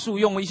法术、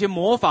用一些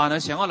魔法呢，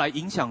想要来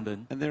影响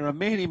人。 And there are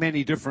many,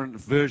 many different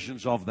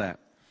versions of that.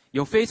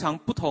 有非常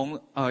不同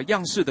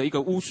样式的一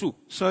个巫术。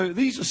 So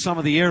these are some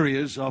of the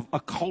areas of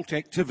occult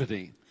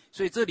activity.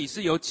 所以这里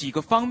是有几个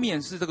方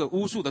面是这个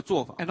巫术的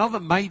做法。 Another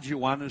major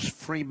one is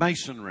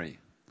Freemasonry.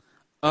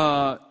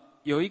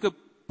 有一个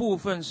部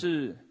分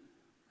是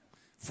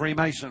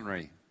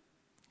Freemasonry.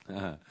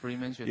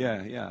 Freemason。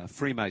 Yeah,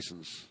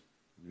 Freemasons.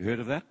 You heard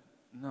of that?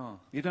 No.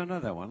 You don't know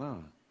that one,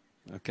 oh.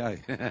 Okay.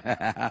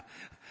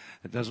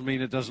 It doesn't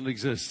mean it doesn't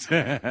exist.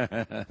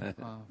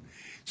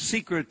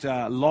 Secret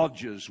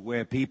lodges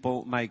where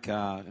people make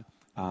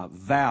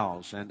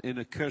vows and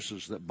inner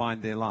curses that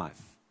bind their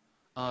life.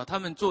 他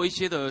们做一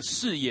些的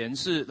誓言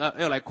是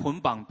要来捆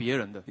绑别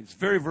人的。 It's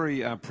very,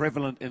 very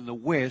prevalent in the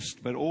West,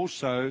 but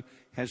also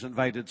has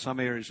invaded some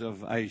areas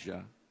of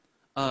Asia.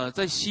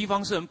 在西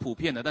方是很普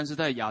遍的，但是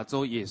在亚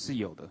洲也是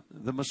有的。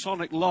 The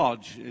Masonic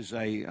Lodge is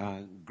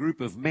a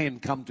group of men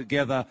come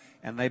together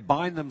and they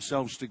bind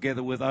themselves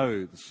together with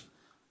oaths.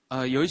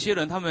 有一些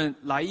人他们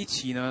来一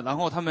起呢，然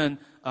后他们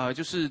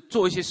就是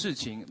做一些事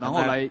情，然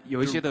后来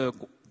有一些的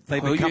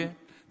合约。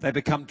They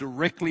become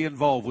directly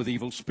involved with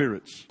evil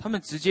spirits. 他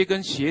们直接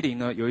跟邪灵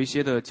呢有一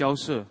些的交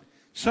涉。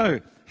 So,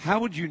 how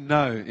would you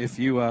know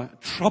if you are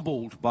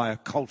troubled by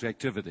occult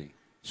activity?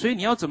 所以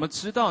你要怎么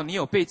知道你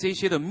有被这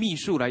些的秘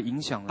术来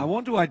影响 I 呢？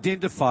 want to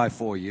identify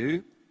for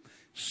you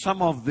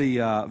some of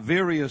the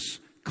various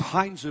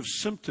kinds of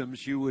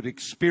symptoms you would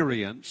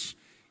experience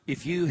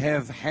if you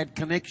have had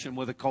connection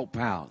with occult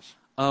powers.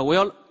 我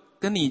要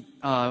跟你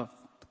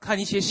看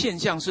一些现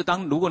象，是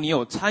如果你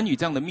有参与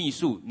这样的秘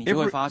术，你就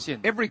会发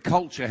现， Every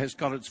culture has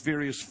got its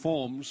various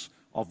forms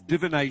of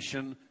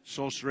divination,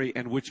 sorcery,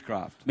 and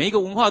witchcraft. 每一个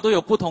文化都有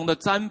不同的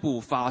占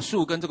卜、法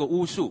术跟这个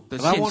巫术的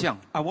But 现象。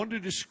 I want to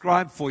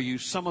describe for you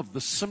some of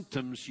the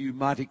symptoms you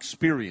might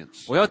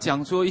experience 我要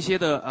讲说一些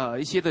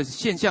的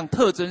现象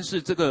特征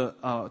是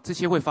这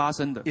些会发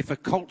生的。 if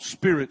occult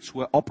spirits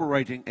were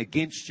operating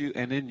against you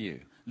and in you.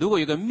 如果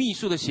有个秘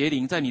术的邪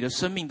灵在你的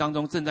生命当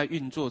中正在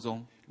运作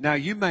中， Now,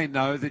 you may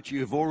know that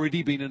you have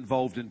already been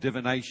involved in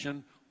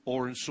divination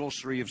or in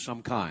sorcery of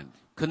some kind.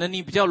 可能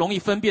你比较容易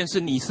分辨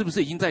是你是不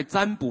是已经在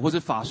占卜或者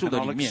法术 And 的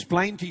I'll 里面。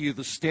 explain to you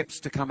the steps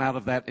to come out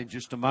of that in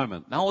just a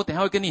moment. 然后我等一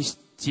下会跟你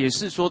解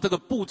释说这个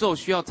步骤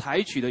需要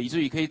采取的，以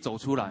至于可以走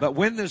出来。 But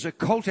when there's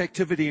occult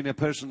activity in a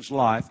person's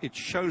life, it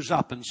shows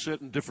up in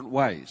certain different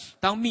ways.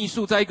 当秘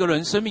术在一个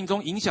人生命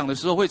中影响的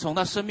时候，会从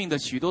他生命的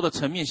许多的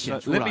层面 So 显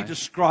出 let me 来。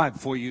 describe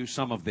for you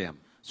some of them.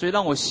 所以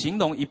让我形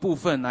容一部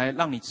分来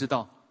让你知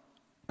道。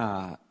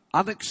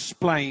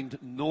 Unexplained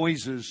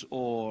noises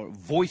or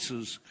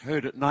voices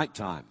heard at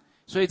nighttime.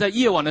 所以在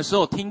夜晚的时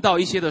候听到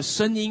一些的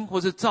声音或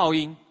是噪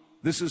音，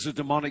 This is a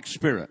demonic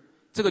spirit.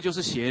 这个就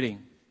是邪灵。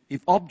 If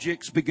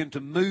objects begin to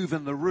move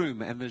in the room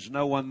and there's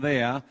no one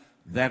there,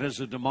 that is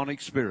a demonic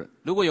spirit.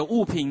 如果有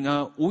物品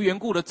呢无缘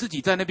故的自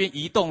己在那边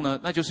移动呢，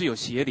那就是有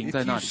邪灵 If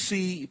在那 you 里。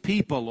 see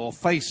people or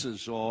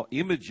faces or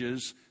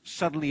images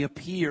suddenly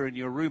appear in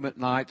your room at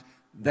night,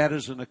 that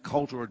is an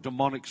occult or a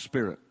demonic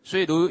spirit. 所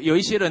以如有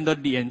一些人的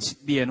脸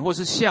或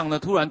是像呢，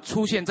突然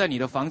出现在你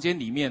的房间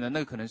里面呢，那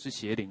个可能是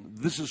邪灵。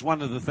 This is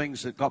one of the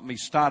things that got me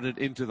started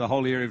into the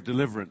whole area of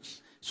deliverance.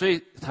 所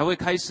以才会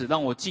开始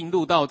让我进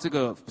入到这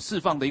个释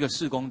放的一个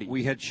事工里。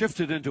 We had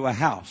shifted into a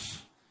house.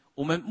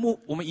 我们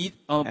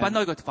搬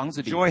到一个房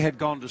子里。 Joy had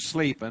gone to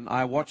sleep and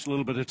I watched a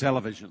little bit of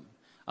television.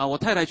 我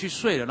太太去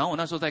睡了，然后我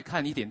那时候在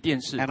看一点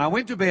电视， And I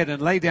went to bed and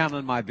lay down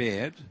in my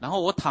bed. 然后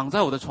我躺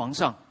在我的床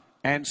上，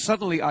 And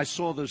suddenly I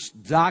saw this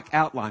dark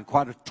outline,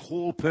 quite a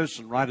tall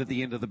person right at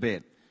the end of the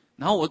bed.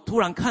 然后我突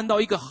然看到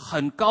一个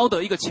很高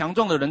的一个强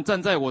壮的人站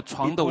在我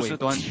床 It 的 was 尾 a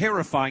端，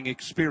 terrifying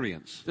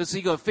experience. 这是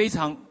一个非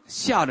常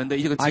吓人的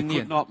一个 I 经 could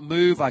验。 not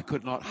move. I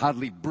could not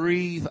hardly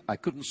breathe. I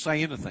couldn't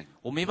say anything.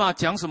 我没办法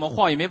讲什么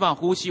话，也没办法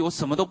呼吸，我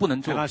什么都不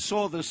能做 And。I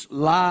saw this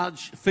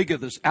large figure,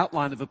 this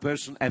outline of a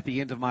person at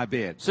the end of my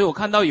bed. 所以我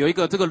看到有一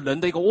个这个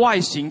人的一个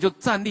外形就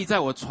站立在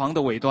我床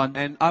的尾端，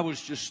 And I was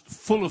just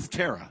full of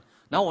terror.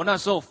 然后我那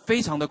时候非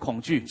常的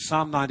恐惧。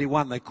 Psalm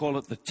 91, they call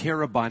it the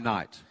terror by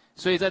night.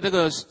 所以在这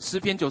个诗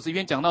篇91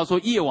篇讲到说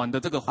夜晚的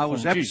这个 I 恐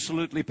was 惧，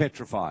 absolutely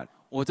petrified.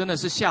 我真的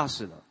是吓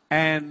死了。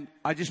 And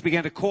I just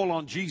began to call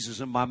on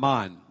Jesus in my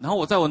mind. 然后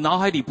我在我脑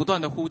海里不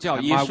断的呼叫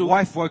And 耶 my 稣，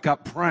 wife woke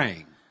up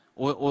praying.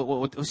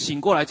 我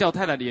醒过来叫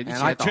太太连起 And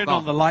来 I 祷 turned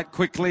告 on，the light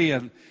quickly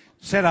and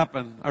sat up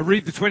and I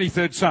read the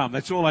 23rd Psalm.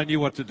 That's all I knew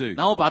what to do.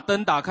 然后把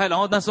灯打开，然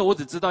后那时候我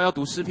只知道要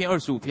读诗篇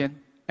25篇。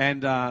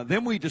 And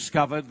then we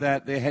discovered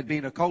that there had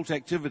been occult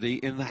activity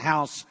in the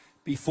house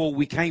before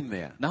we came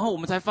there. 然后我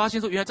们才发现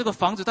说，原来这个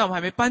房子在我们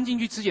还没搬进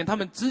去之前，他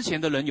们之前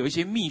的人有一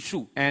些秘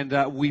术。 And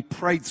we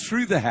prayed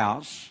through the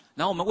house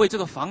然后我们为这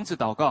个房子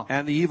祷告，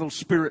 and the evil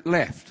spirit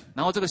left.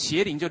 然后这个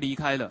邪灵就离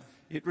开了。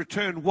 It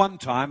returned one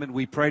time and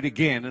we prayed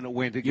again and it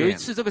went 有一 again.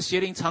 次，这个邪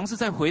灵尝试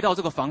再回到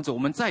这个房子，我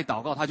们再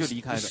祷告，他就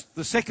离开了。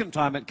 The second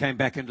time it came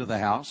back into the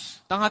house,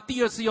 当他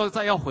第二次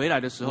要回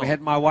来的时候 we，had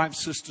my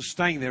wife's sister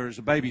staying there as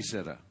a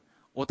babysitter.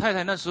 我太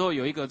太那时候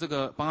有一个这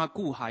个帮他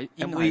顾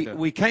婴 And 孩的，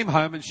 we came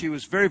home and she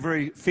was very,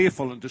 very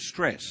fearful and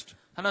distressed.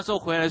 她那时候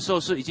回来的时候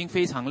是已经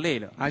非常累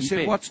了， I 疲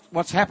said, 惫。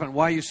 what's happened?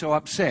 Why are you so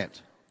upset?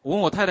 我问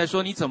我太太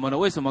说：“你怎么了？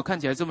为什么看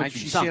起来这么 And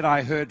沮 she 丧 said,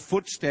 I heard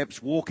footsteps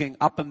walking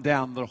up and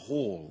down the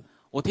hall.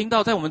 我听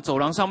到在我们走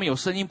廊上面有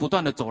声音不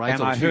断的走来 And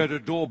走 I 去， heard a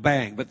door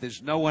bang, but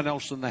there's no one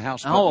else in the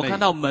house 然后我 but 看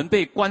me. 到门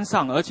被关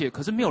上，而且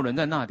可是没有人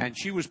在那里。 And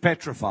she was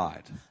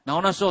petrified. 然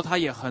后那时候她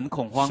也很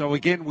恐慌。 So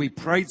again, we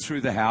prayed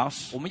through the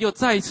house 我们又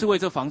再一次为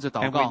这房子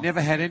祷 and we 告，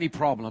 never had any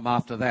problem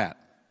after that.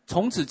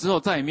 从此之后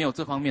再也没有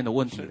这方面的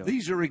问题了。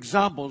 These are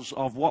examples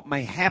of what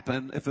may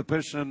happen if a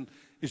person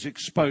is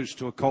exposed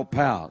to occult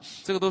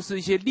powers. 这个都是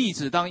一些例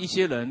子，当一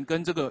些人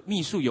跟这个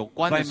秘术有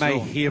关 They 的时 may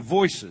候， hear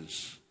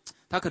voices.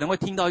 他可能会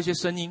听到一些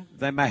声音，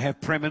 They may have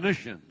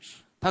premonitions.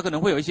 他可能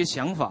会有一些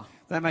想法，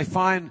 They may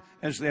find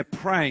as they're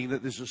praying that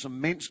there's this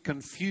immense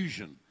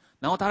confusion.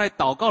 然后他在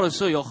祷告的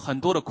时候有很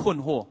多的困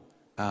惑。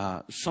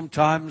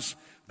 Sometimes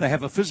they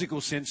have a physical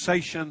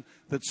sensation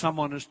that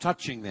someone is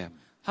touching them.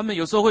 他们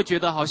有时候会觉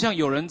得好像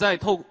有人在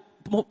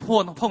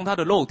碰他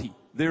的肉体。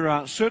 There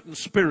are certain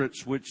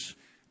spirits which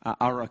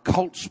are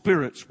occult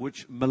spirits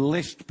which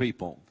molest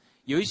people.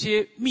 有一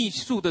些秘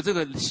术的这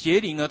个邪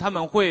灵呢，他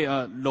们会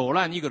搂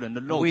烂一个人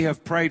的肉 We 体。 have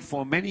prayed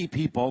for many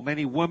people,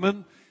 many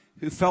women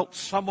who felt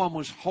someone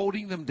was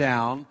holding them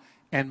down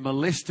and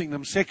molesting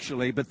them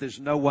sexually, but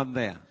there's no one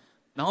there.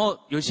 然后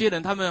有些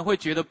人他们会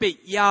觉得被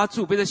压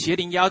住，被这邪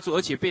灵压住，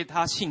而且被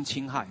他性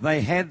侵害。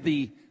 They had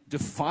the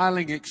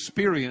defiling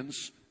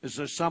experience as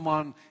though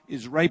someone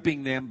is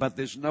raping them, but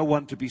there's no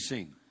one to be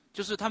seen.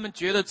 就是他们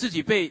觉得自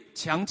己被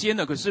强奸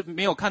了，可是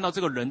没有看到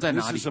这个人在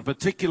This 哪里 is。a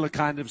particular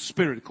kind of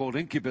spirit called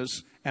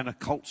incubus, an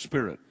occult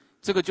spirit.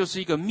 这个就是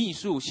一个秘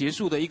术、邪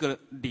术的一个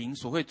灵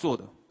所会做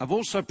的。 I've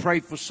also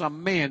prayed for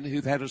some men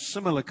who've had a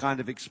similar kind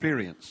of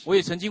experience. 我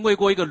也曾经为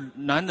过一个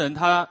男人，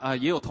他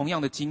也有同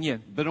样的经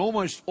验。 But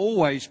almost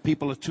always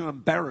people are too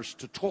embarrassed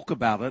to talk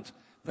about it.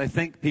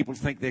 People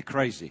think they're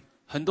crazy.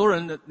 很多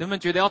人们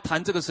觉得要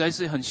谈这个实在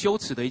是很羞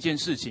耻的一件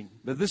事情，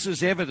 But this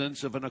is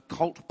evidence of an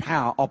occult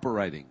power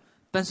operating.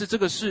 但是这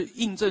个是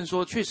印证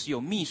说确实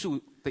有秘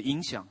术的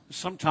影响。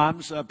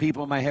 Sometimes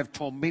people may have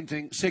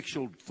tormenting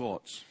sexual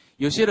thoughts.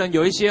 有些人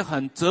有一些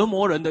很折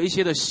磨人的一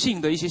些的性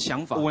的一些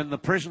想法。 When the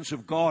presence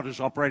of God is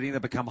operating, they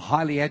become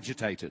highly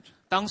agitated.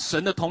 当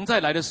神的同在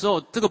来的时候，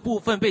这个部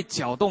分被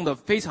搅动的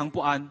非常不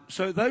安。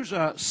 So those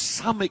are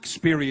some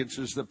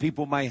experiences that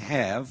people may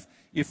have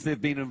if they've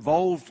been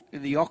involved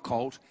in the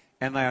occult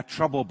and they are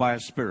troubled by a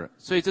spirit.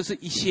 所以这是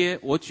一些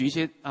我举一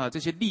些这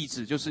些例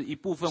子，就是一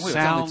部分会有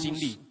这样的经 Sounds,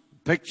 历。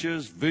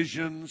 pictures,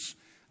 visions,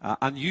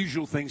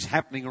 unusual things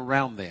happening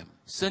around them.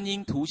 声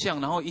音、图像，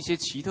然后一些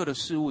奇特的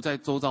事物在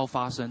周遭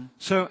发生。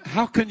 So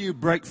how can you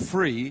break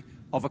free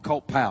of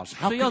occult powers?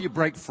 How So can you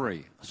break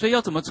free? 所以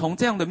要怎么从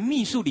这样的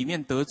秘术里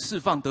面得释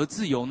放、得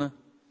自由呢？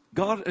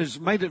 God has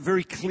made it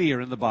very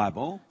clear in the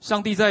Bible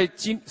上帝在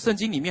圣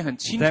经里面很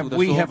清楚 that 的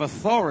we have 说，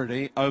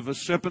 authority over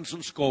serpents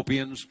and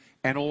scorpions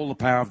and all the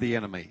power of the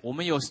enemy. 我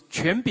们有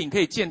权柄可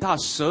以践踏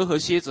蛇和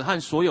蝎子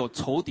和所有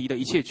仇敌的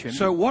一切权柄。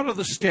 So what are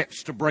the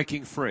steps to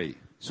breaking free?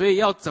 所以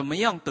要怎么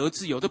样得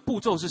自由？这步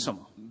骤是什么？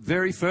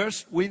 Very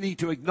first, we need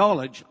to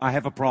acknowledge I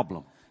have a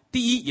problem.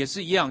 第一也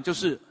是一样，就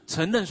是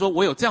承认说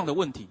我有这样的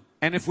问题。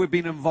 And if we've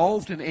been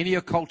involved in any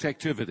occult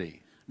activity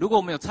如果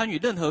我们有参与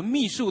任何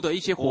秘术的一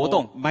些活 or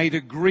动， made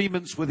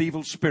agreements with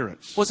evil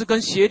spirits, 或是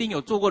跟邪灵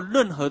有做过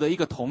任何的一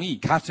个同意，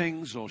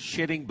 cuttings or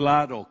shedding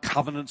blood or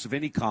covenants of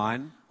any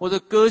kind, 或者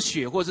割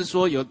血，或是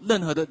说有任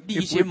何的立一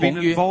if 些 we've been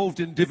盟约，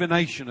 involved in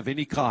divination of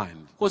any kind,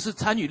 或是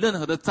参与任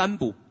何的占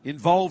卜，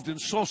 involved in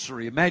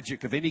sorcery,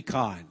 magic of any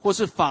kind, 或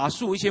是法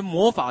术、一些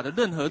魔法的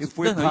任何 if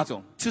we've 一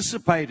种，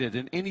 participated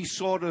in any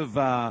sort of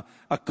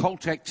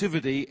occult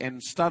activity and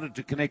started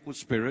to connect with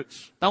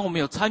spirits, 当我们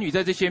有参与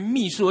在这些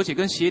秘术，而且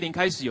跟邪灵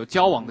开始有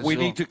交往的 we 时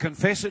候 need，to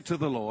confess it to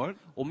the Lord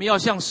我们要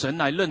向神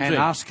来认 and 罪，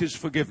 ask His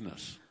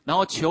forgiveness. 然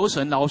后求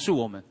神饶恕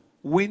我们。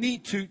 We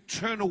need to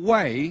turn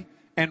away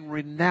and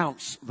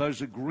renounce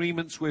those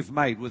agreements we've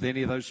made with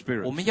any of those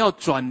我 spirits. 们要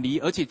转离，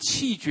而且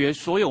弃绝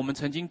所有我们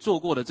曾经做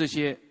过的这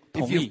些 If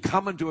同 you've 意。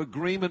 come into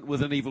agreement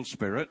with an evil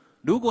spirit,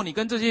 如果你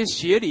跟这些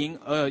邪灵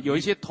有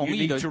一些 you 同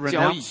意 need 的 to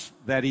交易， renounce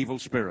that evil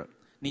spirit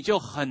你就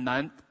很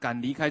难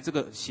敢离开这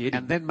个邪灵，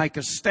 and then make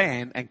a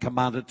stand and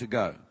command it to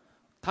go.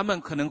 他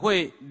们可能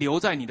会留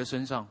在你的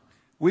身上。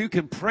 We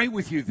can pray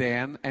with you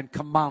then and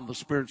command the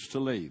spirits to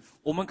leave.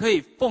 我们可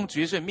以奉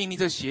决水命令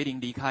这邪灵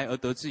离开而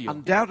得自由，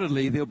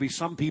 Undoubtedly, there'll be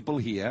some people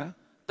here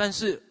但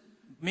是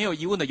没有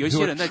疑问的，有一 who 些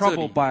are 人在这里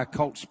troubled，by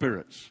occult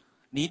spirits.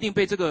 你一定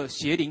被这个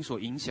邪灵所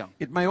影响。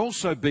 It may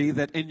also be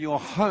that in your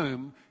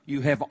home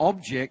you have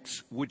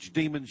objects which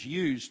demons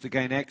use to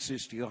gain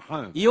access to your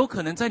home. 也有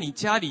可能在你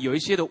家里有一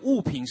些的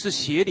物品是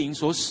邪灵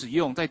所使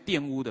用，在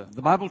玷污的。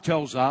 The Bible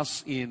tells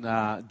us in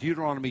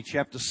Deuteronomy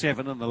chapter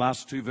 7 in the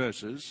last two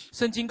verses,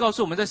 圣经告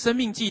诉我们在申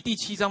命记第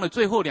7章的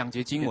最后2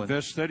节经 in 文，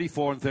 verse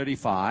 34 and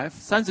 35,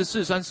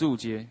 34、35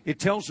节， it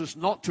tells us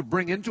not to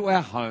bring into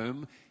our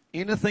home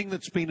anything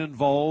that's been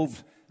involved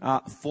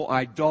for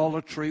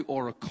idolatry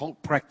or occult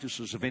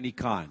practices of any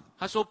kind.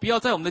 他说不要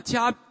在我们的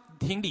家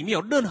庭里面有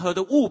任何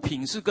的物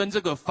品是跟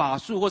这个法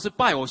术或是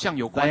拜偶像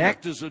有 They 关的，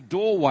 act as a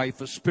doorway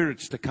for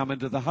spirits to come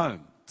into the home.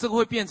 这个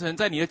会变成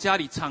在你的家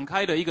里敞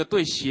开的一个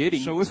对邪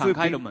灵 So 敞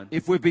开的门。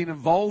 if we've been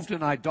involved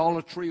in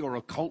idolatry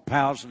or occult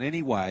powers in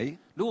any way,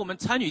 如果我们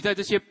参与在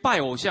这些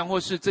拜偶像或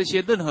是这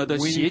些任何的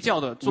we 邪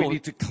教的 we 做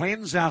need to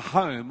cleanse our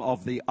home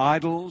of the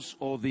idols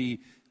or the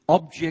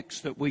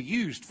objects that were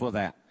used for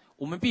that.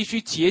 我们必须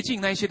洁净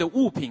那些的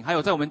物品，还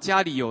有在我们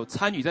家里有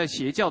参与在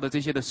邪教的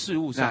这些的事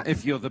物 Now, 上。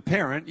 if you're the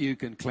parent, you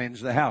can cleanse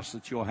the house.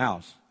 It's your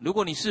house. 如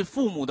果你是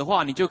父母的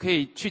话，你就可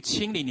以去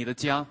清理你的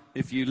家。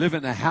 If you live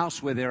in a house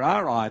where there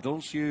are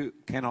idols, you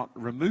cannot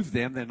remove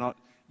them. They're not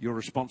your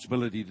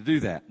responsibility to do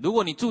that. 如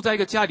果你住在一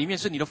个家里面，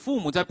是你的父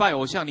母在拜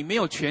偶像，你没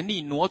有权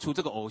利挪除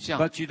这个偶像，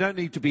 But you don't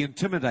need to be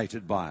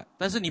intimidated by it.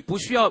 但是你不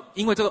需要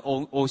因为这个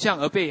偶像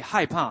而被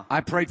害怕。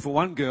 I prayed for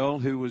one girl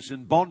who was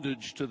in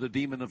bondage to the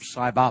demon of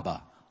Sai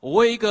Baba. 我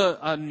为一个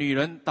女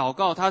人祷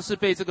告，她是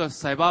被这个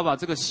塞巴巴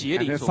这个邪 And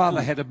灵 her 所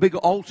father 附。 had a big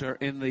altar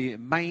in the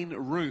main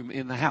room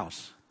in the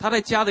house. 她在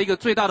家的一个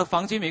最大的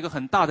房间，有一个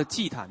很大的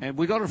祭坛。 And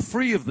we got her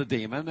free of the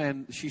demon.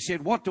 And she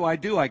said, what do I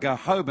do? I go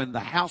home and the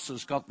house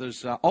has got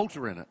this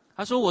altar in it.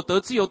 她说我得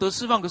自由得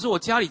释放，可是我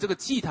家里这个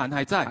祭坛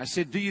还在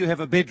I。said, do you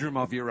have a bedroom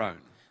of your own?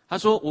 她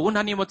说我问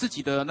她你有没有自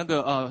己的那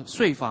个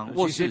睡房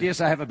卧 She said, 室？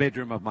 yes, I have a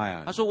bedroom of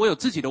my 她 own. 说我有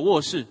自己的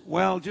卧室。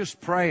 Well, just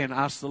pray and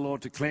ask the Lord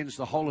to cleanse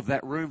the whole of that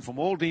room from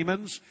all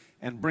demons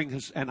and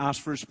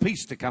ask for his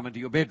peace to come into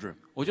your bedroom.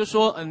 我就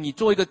说，你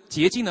做一个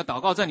洁净的祷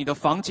告，在你的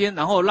房间，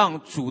然后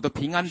让主的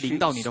平安 She, 临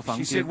到你的房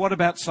she 间 said,。what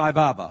about Sai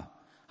Baba?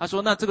 她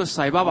说，那这个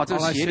塞巴巴这 Well,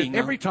 个 I 邪 said, 灵呢？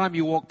 every time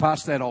you walk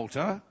past that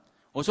altar,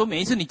 我说，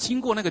每一次你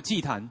经过那个祭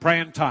坛，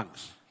 pray in tongues.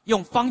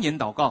 用方言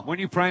祷告。 When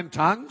you pray in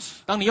tongues,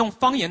 当你用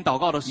方言祷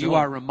告的时 you 候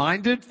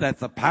are，reminded that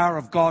the power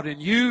of God in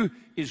you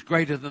is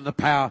greater than the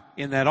power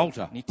in that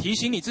altar. 你提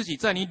醒你自己，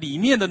在你里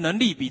面的能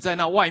力比在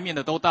那外面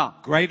的都大，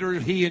 Greater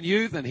is he in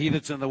you than he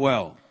that's in the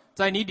world.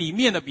 在你里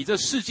面的比这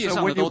世界 So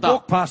上的 when you 都大。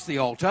 walk past the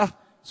altar,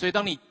 所以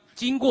当你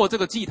经过这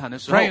个祭坛的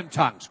时候， pray in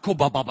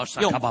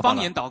tongues. 用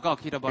方言祷告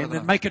And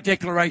then make a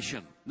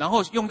declaration. 然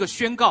后用一个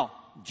宣告，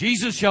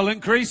 Jesus shall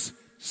increase,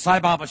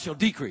 Sai Baba shall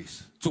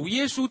decrease. 主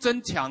耶稣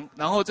增强，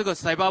然后这个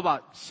塞巴巴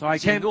So I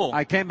减 came, 弱。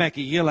 I came back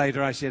a year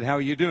later. I said, how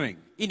are you doing?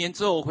 1年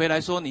之后我回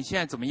来说，你现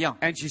在怎么样？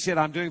 And she said,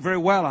 I'm doing very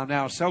well. I'm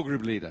now a cell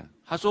group leader.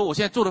 他说我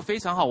现在做得非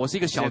常好，我是一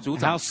个 I 小 said, 组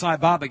长。 how's Sai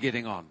Baba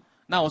getting on?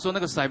 那我说那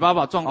个塞巴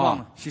巴状况 Oh,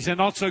 呢？ she said,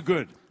 not so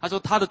good. 他说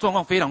他的状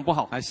况非常不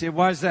好。 I said,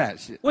 why is that?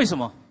 She 为什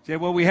么？ said,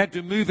 well, we had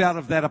to move out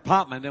of that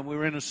apartment and we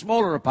were in a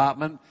smaller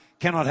apartment,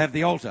 cannot have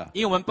the altar.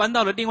 因为我们搬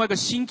到了另外一个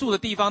新住的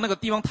地方，那个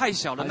地方太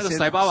小了， I 那个 said,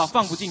 塞巴巴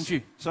放不进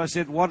去。 So I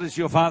said, what does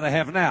your father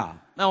have now?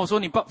 那我说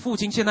你父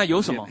亲现在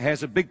有什 It 么？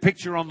 has a big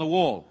picture on the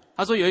wall.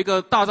 他说有一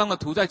个大张的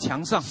图在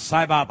墙上，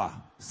 Sai Baba.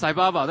 塞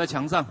巴巴在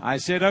墙上。 I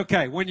said,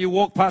 okay, when you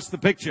walk past the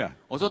picture,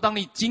 我说当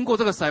你经过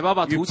这个塞巴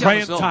巴 you 图像 pray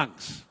的 in 时候， tongues.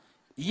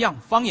 一样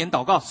方言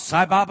祷告，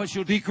 Sai Baba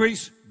shall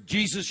decrease,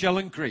 Jesus shall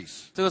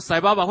increase. 这个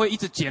塞巴巴会一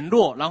直减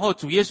弱，然后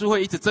主耶稣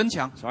会一直增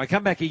强。 So I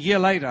come back a year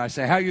later. I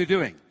say, how are you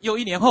doing? 又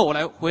1年后我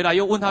回来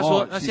又问他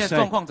说，那 she 现在 say,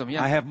 状况怎么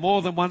I 样？ have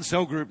more than one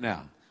cell group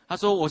now. 他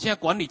说我现在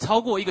管理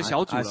超过一个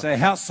小组 I 了。 say,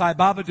 how's Sai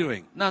Baba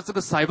doing? 那这个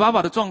塞巴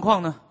巴的状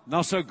况呢，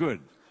 Not so good.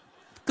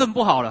 更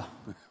不好了。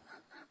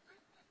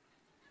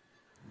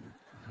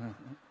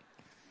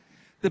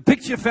 The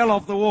picture fell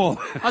off the wall.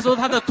 他说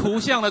他的图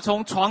像呢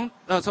从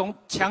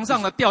墙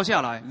上呢掉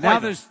下来， Now 坏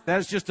的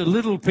there's just a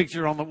little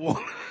picture on the wall.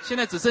 现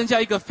在只剩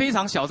下一个非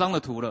常小张的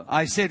图了。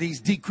 I said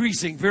he's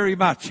decreasing very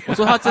much. 我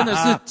说他真的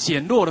是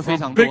减弱了非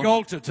常 From big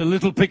多， altar to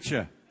little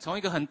picture. 从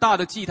一个很大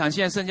的祭坛，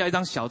现在剩下一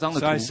张小张的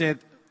So I 图。 said,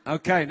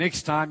 okay,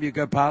 next time you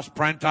go past,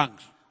 pray in tongues.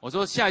 我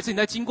说下一次你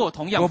再经过，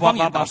同样方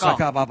言祷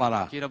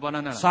告。记得巴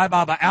拿那了。 Sai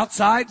Baba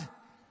outside,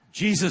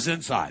 Jesus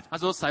inside. 他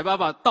说：“塞爸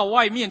爸到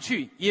外面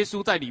去，耶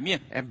稣在里面，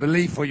 And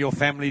believe for your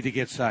family to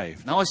get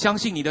saved. 然后相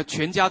信你的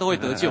全家都会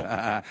得救。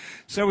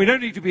 So we don't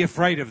need to be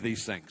afraid of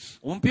these things.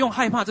 我们不用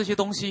害怕这些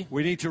东西，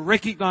 We need to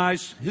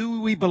recognize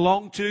who we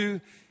belong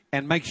to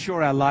and make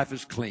sure our life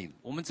is clean.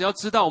 我们只要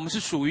知道我们是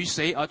属于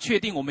谁，而确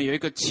定我们有一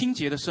个清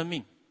洁的生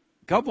命。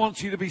 God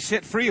wants you to be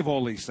set free of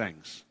all these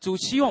things. 主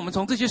希望我们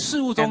从这些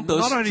事物中 And 得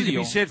not only 自 to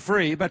由 be，set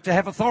free, but to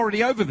have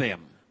authority over them.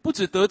 不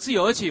只得自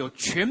由，而且有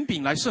权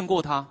柄来胜过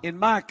他。 In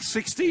Mark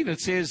 16, it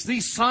says,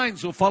 these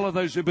signs will follow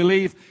those who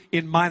believe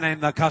in my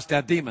name, they'll cast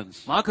out demons.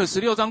 马可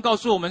16章告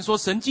诉我们说，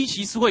神迹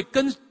奇事会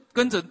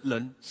跟着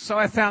人。 So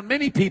I found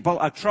many people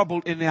are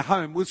troubled in their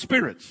home with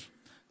spirits.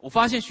 我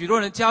发现许多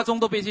人家中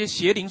都被这些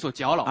邪灵所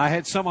搅扰。 I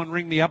had someone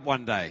ring me up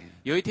one day.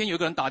 有一天，有一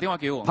个人打电话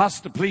给我，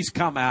 Pastor, please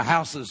come. Our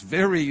house is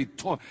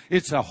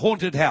it's a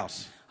haunted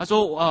house. 他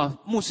说：“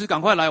牧师，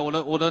赶快来，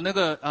我的那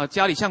个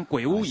家里像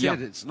鬼 I 屋一样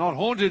said, it's not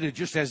haunted, it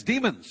just has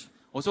demons.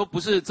 我说：“不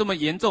是这么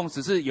严重，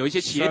只是有一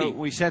些邪 So 灵。”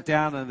 we sat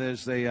down and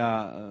there's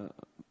the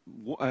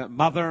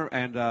mother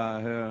and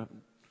her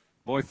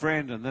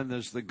boyfriend, and then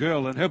there's the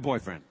girl and her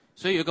boyfriend.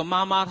 所以有一个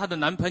妈妈，她的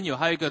男朋友，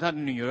还有一个她的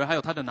女儿，还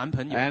有她的男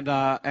朋友。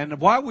 And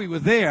while we were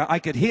there,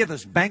 I could hear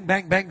this bang,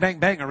 bang, bang, bang,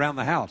 bang around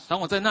the house.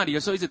 当我在那里的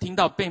时候，一直听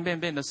到 bang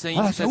bang bang 的声音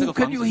I 在 said, 这 oh, 个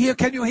can 房 you 子。 hear?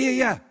 Can you hear?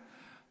 Yeah.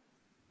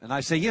 And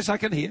I say, yes, I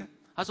can hear.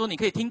 他说：“你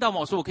可以听到吗？”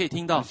我说：“我可以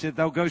听 I 到。 said,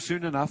 they'll go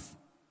soon enough.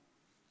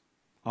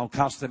 I'll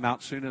cast them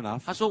out soon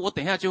enough. ”他说：“我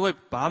等一下就会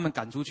把他们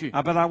赶出去。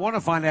 But I want to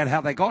find out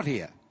how they got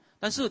here. ”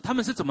但是他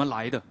们是怎么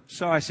来的？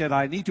 So I said,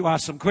 I need to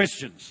ask some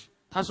questions.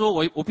 他说：“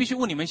我必须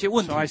问你们一些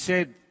问题 So。I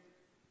said,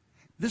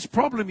 this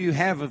problem you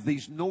have of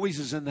these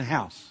noises in the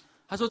house, ”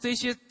他说：“这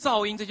些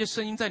噪音、这些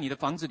声音在你的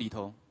房子里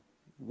头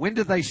when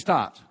did they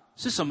start?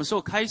 是什么时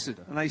候开始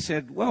的 And they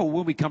said, well,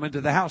 when we come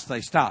into the house,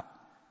 they start.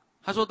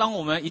 他说：“当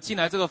我们一进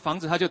来这个房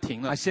子，它就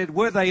停了 I。said,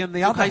 were they in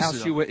the other 就开始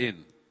了。 house you were in?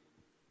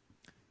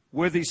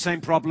 Were these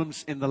same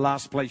problems in the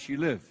last place you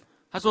live? ”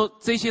他说：“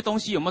这些东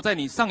西有没有在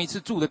你上一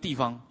次住的地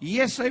方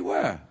Yes, they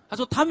were. 他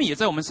说：“他们也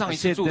在我们 I 上一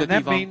次 said, 住的 then 地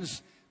that 方。 means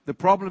the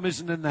problem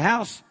isn't in the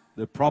house,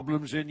 the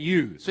problem's in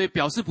you. 所以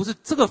表示不是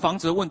这个房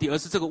子的问题，而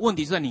是这个问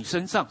题是在你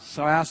身上。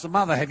 So I asked the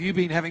mother, have you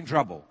been having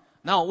trouble?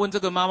 然后我问这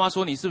个妈妈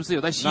说：“你是不是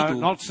有在吸 No, 毒？”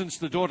 not since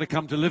the daughter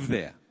come to live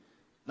there.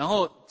 然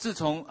后自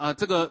从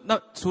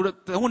除了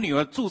等我女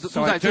儿住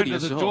So 在 I 这里 turned 的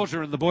to 时 the 候，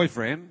 daughter and the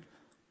boyfriend.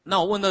 那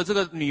我问了这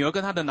个女儿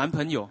跟她的男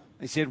朋友，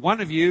 They said, one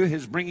of you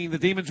is bringing the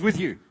demons with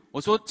you.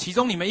 我说其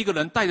中你们一个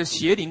人带着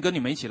邪灵跟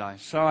你们一起来。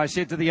 So I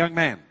said to the young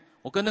man,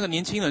 我跟那个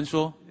年轻人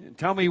说，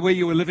 tell me where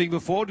you were living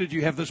before. Did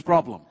you have this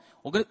problem?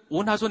 我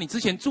问他说你之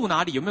前住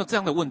哪里，有没有这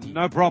样的问题？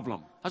 No problem.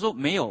 他说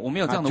没有，我没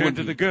有这 I 样的问 turned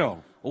to the 题。 girl.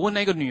 我问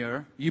那个女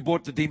儿， You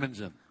brought the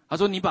demons in. 他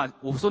说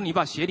我说你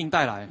把邪灵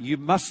带来， You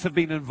must have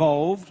been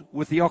involved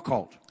with the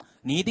occult.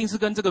 你一定是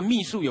跟这个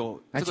秘术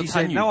有这 And 个 she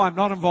参 said, 与。 no, I'm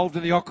not involved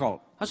in the occult.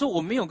 他说我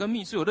没有跟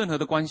秘术有任何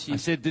的关 I 系，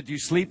 said, did you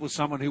sleep with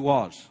someone who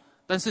was?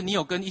 但是你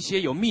有跟一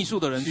些有秘术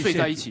的人 She 睡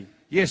在一 said, 起。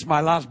 yes,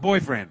 my last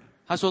boyfriend.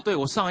 他说对，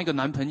我上一个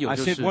男朋友 I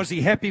就 said, 是。 was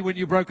he happy when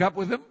you broke up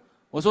with him?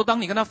 我说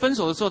当你跟他分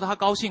手的时候，他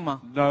高兴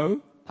吗？ No.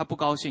 他不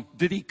高兴。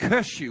 Did he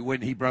curse you when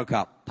he broke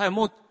up? 他有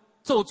没有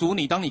咒诅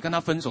你？当你跟他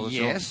分手的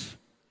时候 Yes.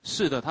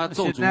 是的，他 I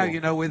咒 said, 诅 now 我。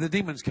 you know where the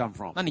demons come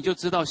from. 那你就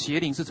知道邪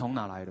灵是从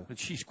哪来的。 And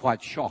she's quite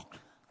shocked.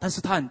 但是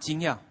他很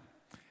惊讶，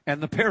 And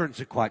the parents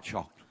are quite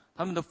shocked.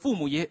 他们的父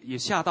母也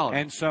吓到了。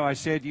 And so I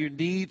said, you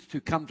need to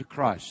come to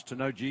Christ to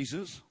know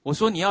Jesus. 我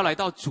说你要来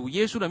到主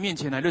耶稣的面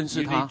前来认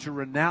识 You 他 need，to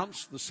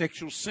renounce the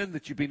sexual sin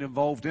that you've been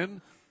involved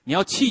in. 你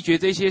要弃绝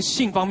这些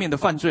性方面的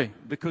犯罪。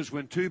 Because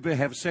when two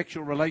have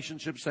sexual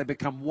relationships, they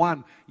become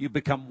one. You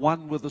become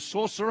one with the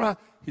sorcerer.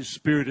 His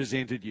spirit has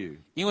entered you.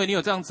 因为你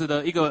有这样子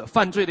的一个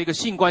犯罪的一个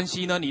性关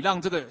系呢，你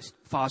让这个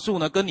法术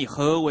呢跟你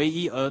合为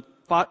一，而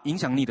影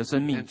响你的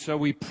生命。 And so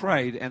we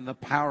prayed, and the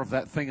power of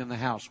that thing in the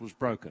house was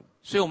broken.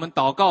 所以我们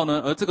祷告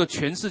呢，而这个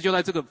权势就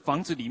在这个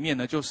房子里面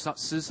呢就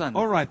失散了。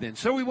 All right then.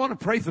 So we want to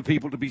pray for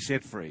people to be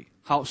set free.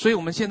 好，所以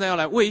我们现在要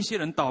来为一些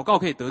人祷告，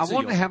可以得 I 自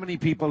由 wonder。how many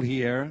people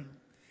here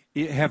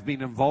have been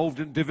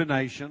involved in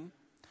divination,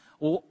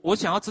 我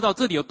想要知道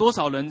这里有多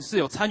少人是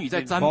有参与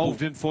在占卜，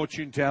 involved in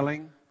fortune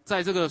telling,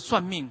 在这个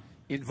算命，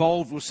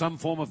 involved with some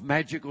form of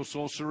magic or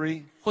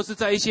sorcery, 或是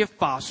在一些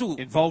法术，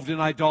 involved in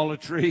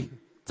idolatry,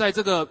 在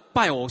这个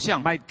拜偶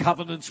像， made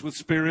covenants with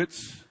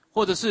spirits,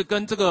 或者是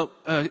跟这个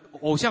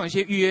偶像有一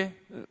些约，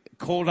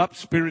 called up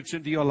spirits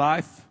into your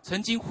life,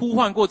 曾经呼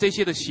唤过这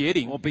些的邪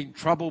灵， or been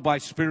troubled by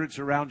spirits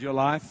around your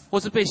life. 或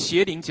是被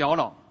邪灵搅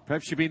扰，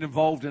 Perhaps you've been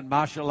involved in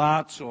martial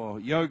arts or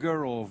yoga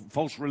or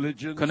false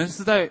religion. 可能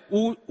是在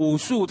武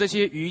术这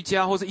些瑜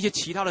伽或是一些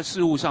其他的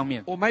事物上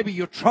面， Or maybe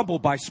you're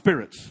troubled by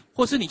spirits.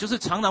 或是你就是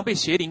常常被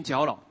邪灵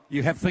搅扰，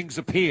 You have things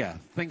appear,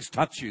 things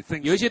touch you,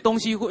 有一 things, 些东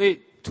西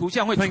图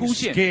像会出 things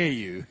现， scare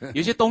you.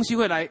 有一些东西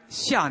会来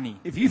吓你。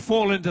 If you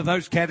fall into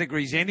those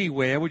categories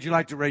anywhere, would you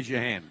like to raise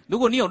your hand? 如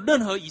果你有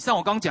任何以上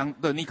我刚讲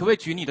的，你可不可以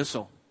举你的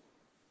手？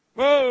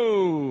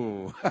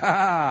 Whoa!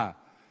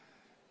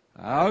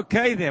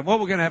 Okay then. Well,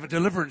 we're going to have a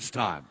deliverance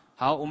time.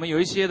 好，我们有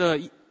一些的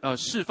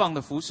释放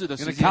的服事的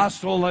We're 时 going to 间， cast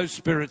all those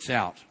spirits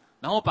out.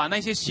 然后把那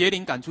些邪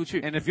灵赶出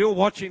去。 And if you're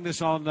watching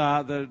this on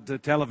the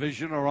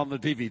television or on the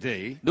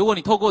DVD, 如果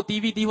你透过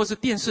DVD 或是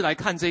电视来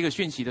看这个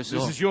讯息的时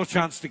this 候， is your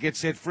chance to get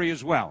set free as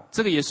well.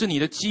 这个也是你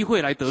的机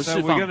会来得 So 释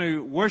we're 放。 going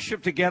to worship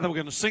together.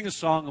 We're going to sing a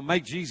song and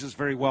make Jesus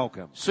very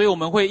welcome. 所以我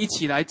们会一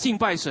起来敬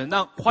拜神，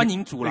让欢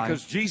迎主来， Because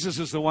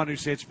Jesus is the one who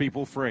sets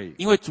people free.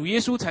 因为主耶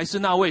稣才是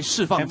那位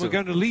释放 And 者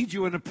we're。going to lead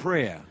you in a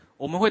prayer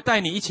我们会带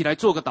你一起来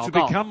做个祷 to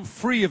告， become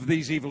free of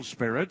these evil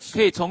spirits.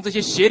 可以从这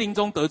些邪灵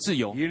中得自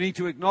由。 You need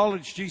to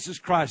acknowledge Jesus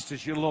Christ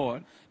as your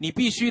Lord. 你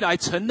必须来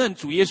承认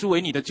主耶稣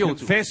为你的救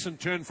主， Confess and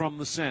turn from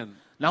the sin.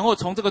 然后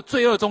从这个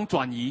罪恶中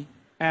转移，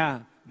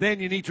 Then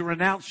you need to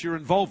renounce your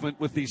involvement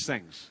with these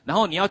things. 然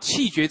后你要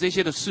弃绝这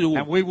些的事物，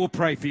 And we will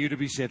pray for you to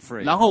be set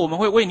free. 然后我们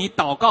会为你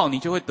祷告，你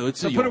就会得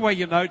So 自 put 由。 away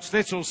your notes.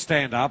 Let's all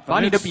stand up. 把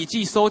And 你的 let's 笔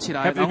记收起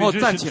来， have the 然后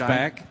站起 musicians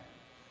来， back.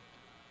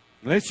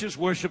 Let's just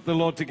worship the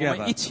Lord 我们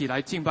together. 一起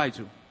来敬拜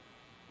主。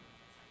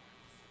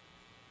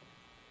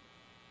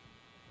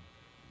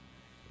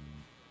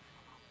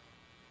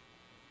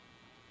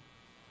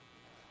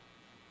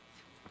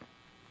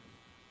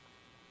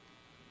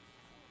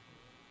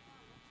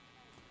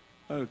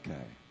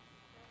 Okay.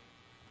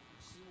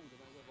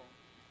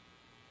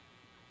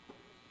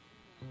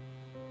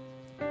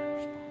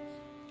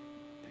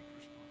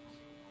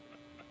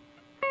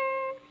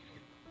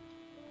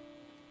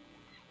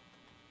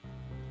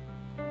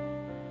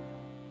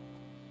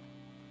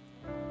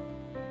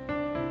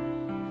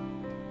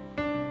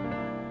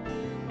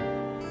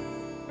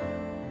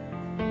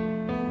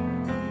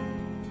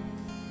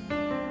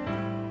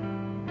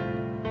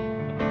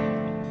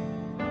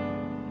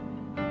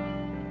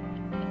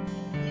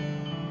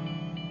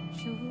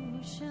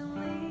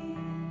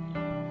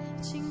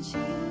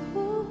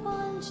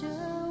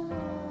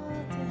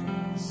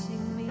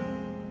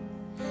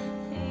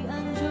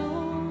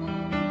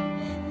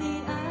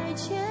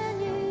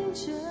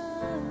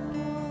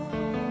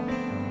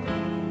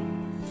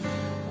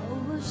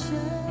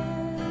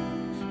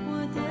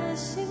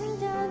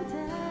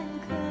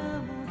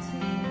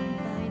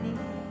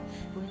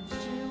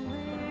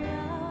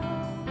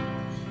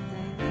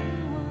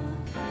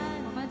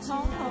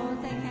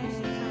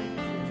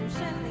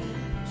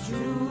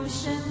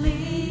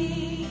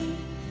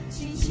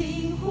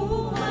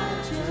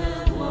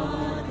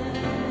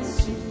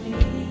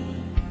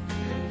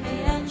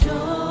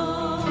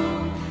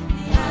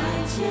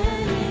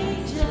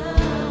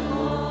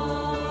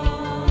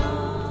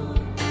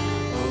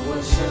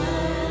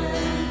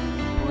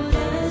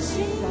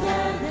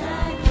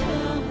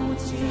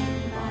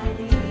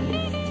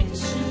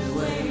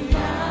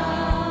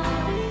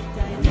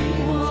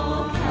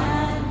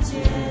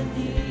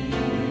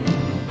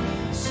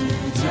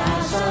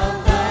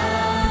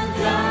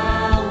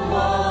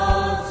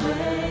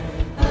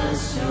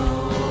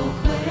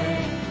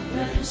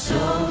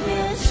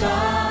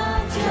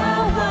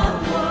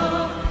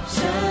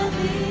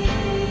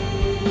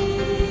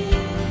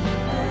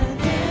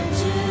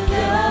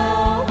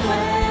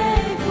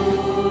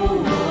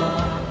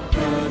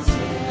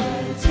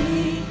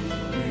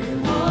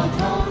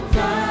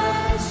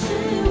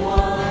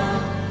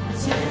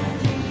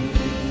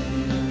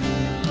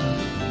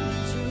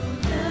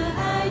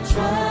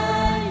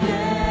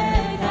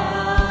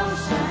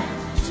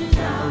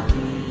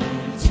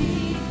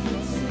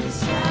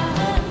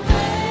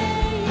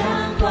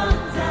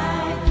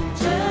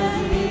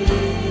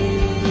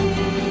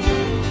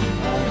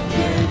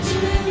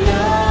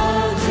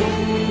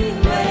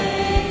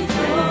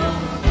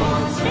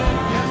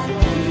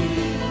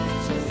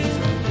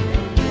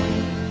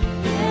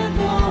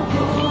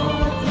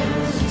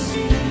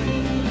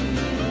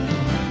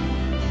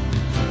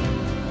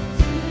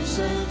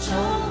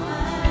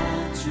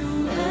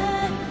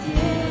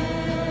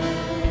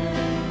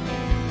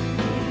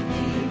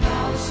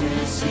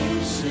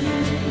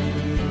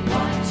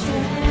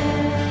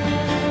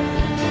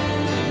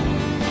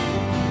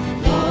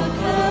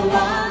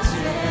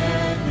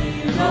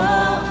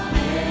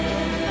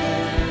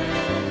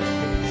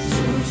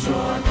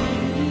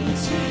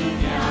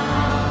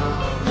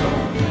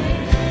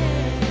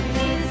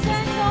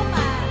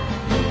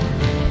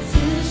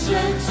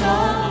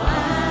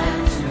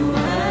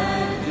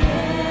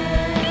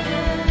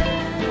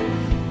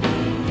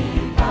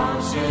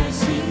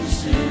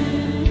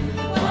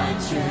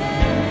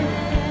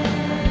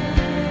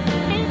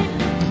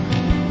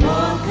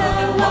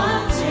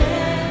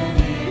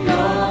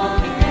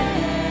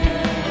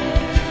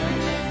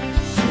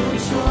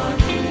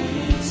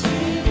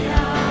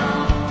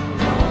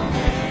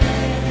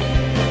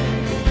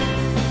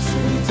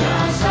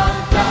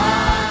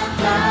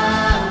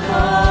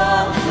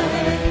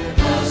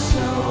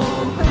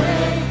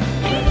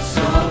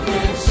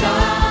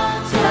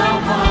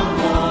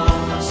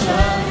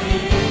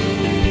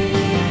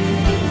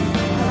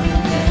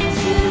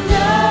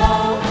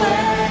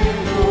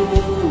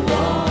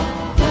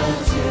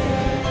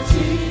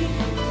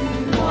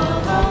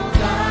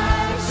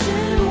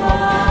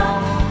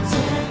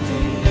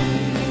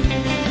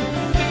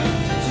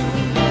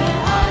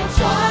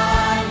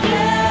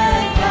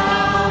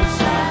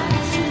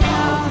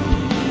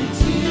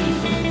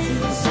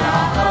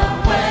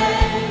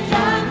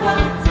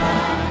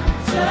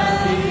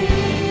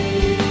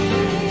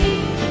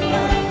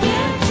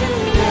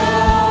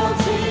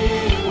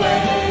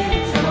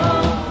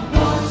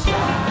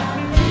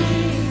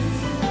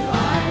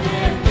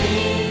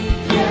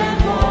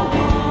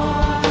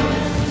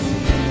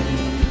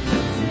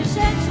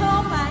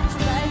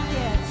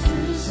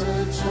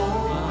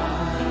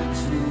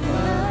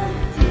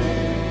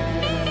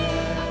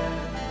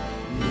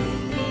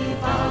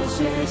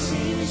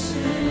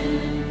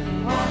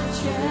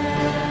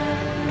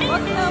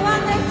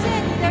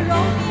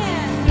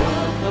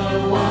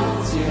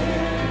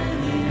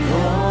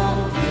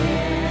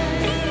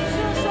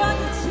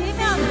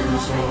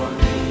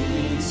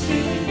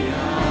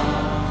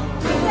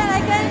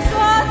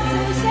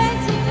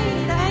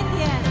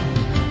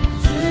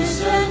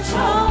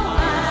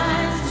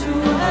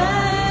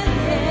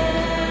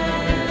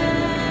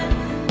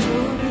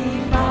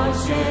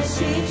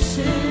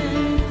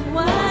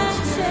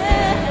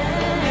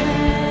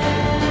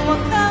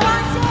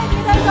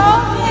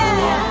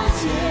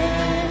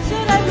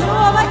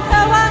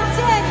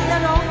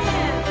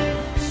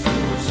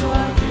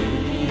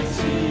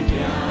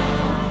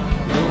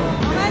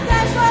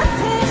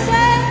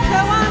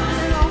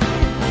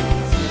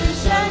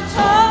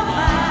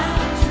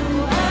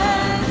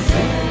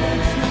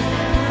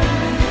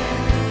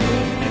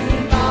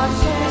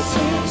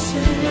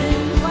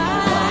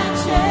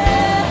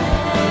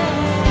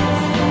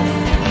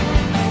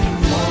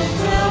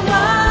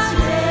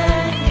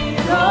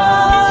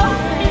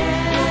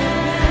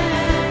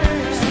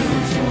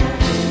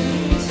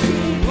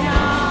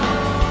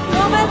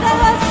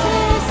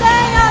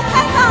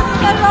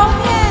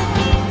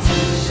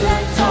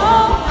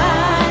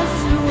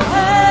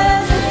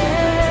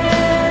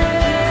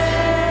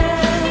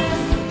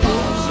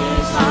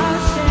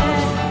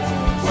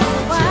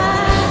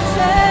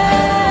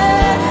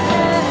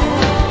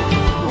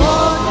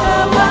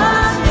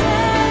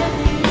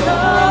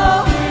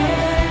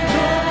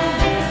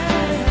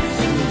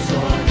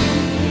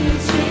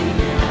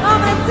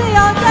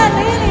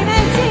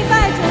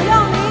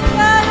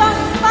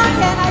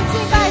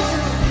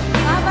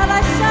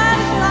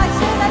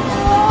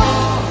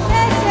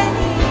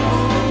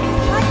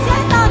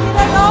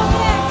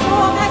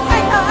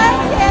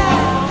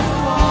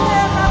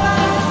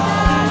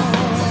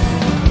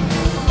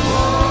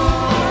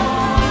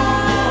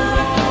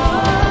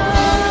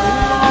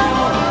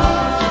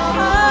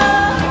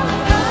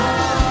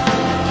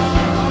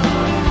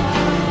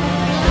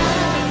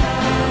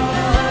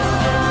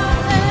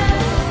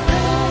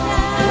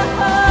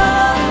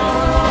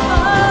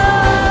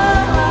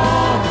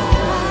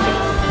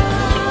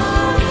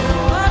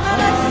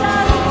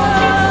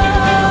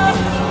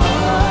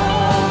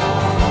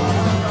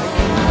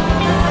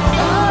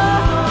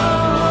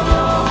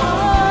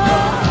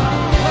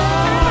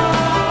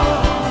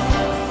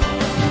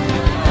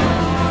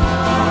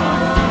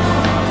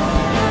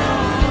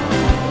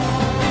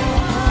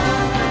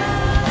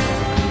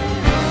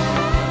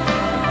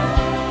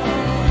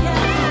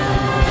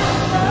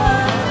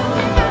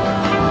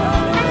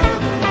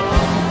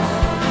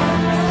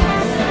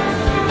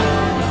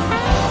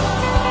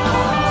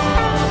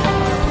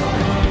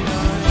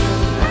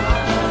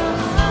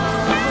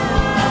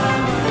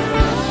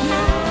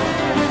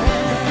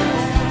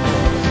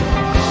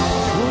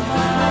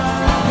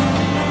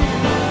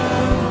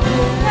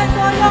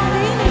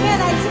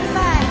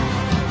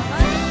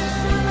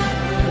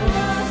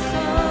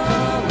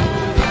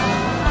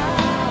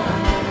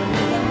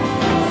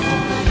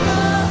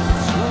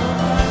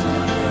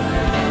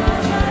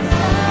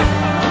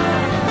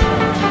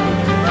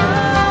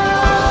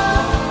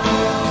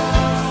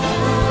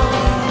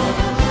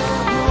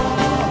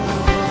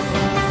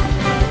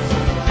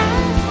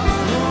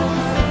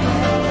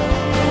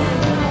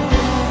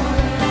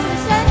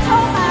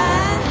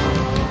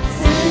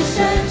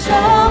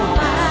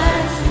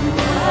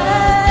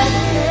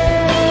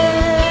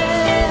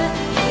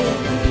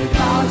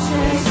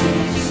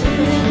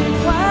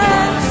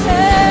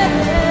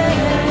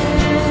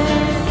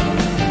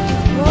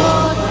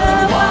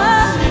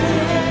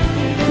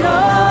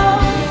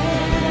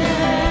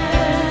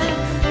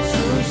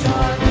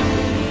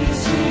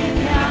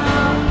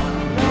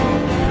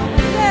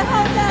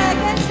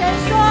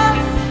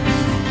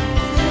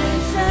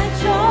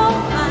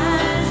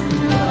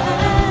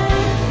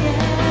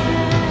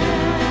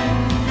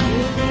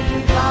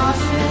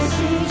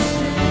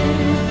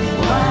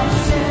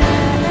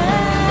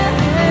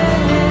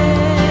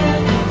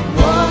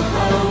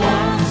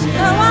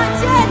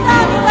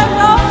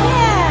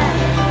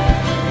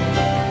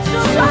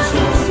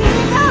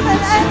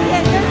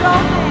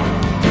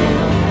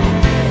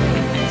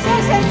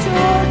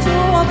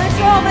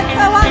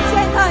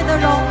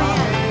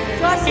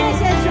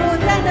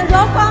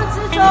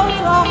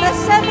 主啊，我们的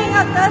生命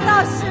要得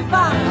到释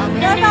放，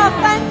得到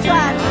翻转。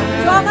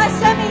主啊，我们的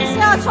生命是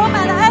要充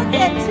满了恩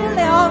典之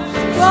流。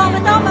主啊，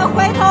当我们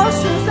回头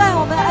数算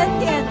我们的恩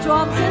典，主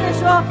啊，我们真的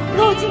说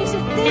路径是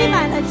滴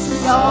满了脂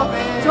油。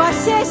主啊，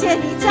谢谢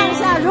你降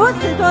下如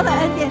此多的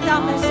恩典在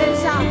我们身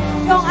上，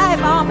用爱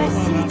把我们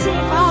洗净，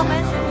把我们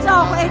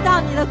召回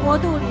到你的国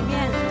度里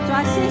面。主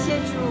啊，谢谢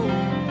主，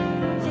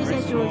谢谢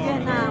主，悦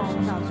纳我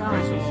们祷告。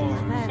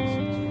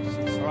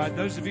All right,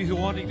 those of you who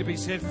are wanting to be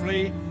set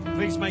free,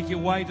 please make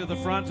your way to the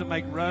front and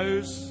make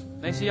rows.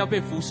 那些要被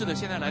服侍的，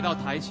现在来到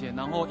台前，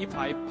然后一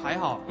排排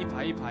好，一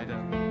排一排的。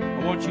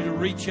I want you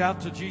to reach out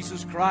to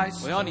Jesus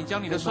Christ. 我要你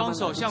将你的双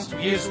手向主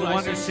耶 He is 稣 the 来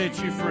one who 伸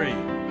set you free.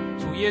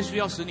 主耶稣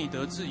要使你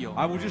得自由。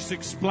 I will just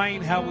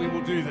explain how we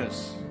will do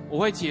this. 我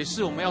会解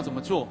释我们要怎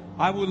么做。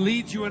I will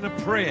lead you in a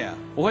prayer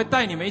我会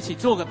带你们一起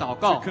做个祷 to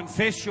告，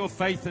 confess your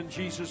faith in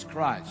Jesus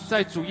Christ.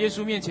 在主耶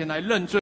稣面前来认罪。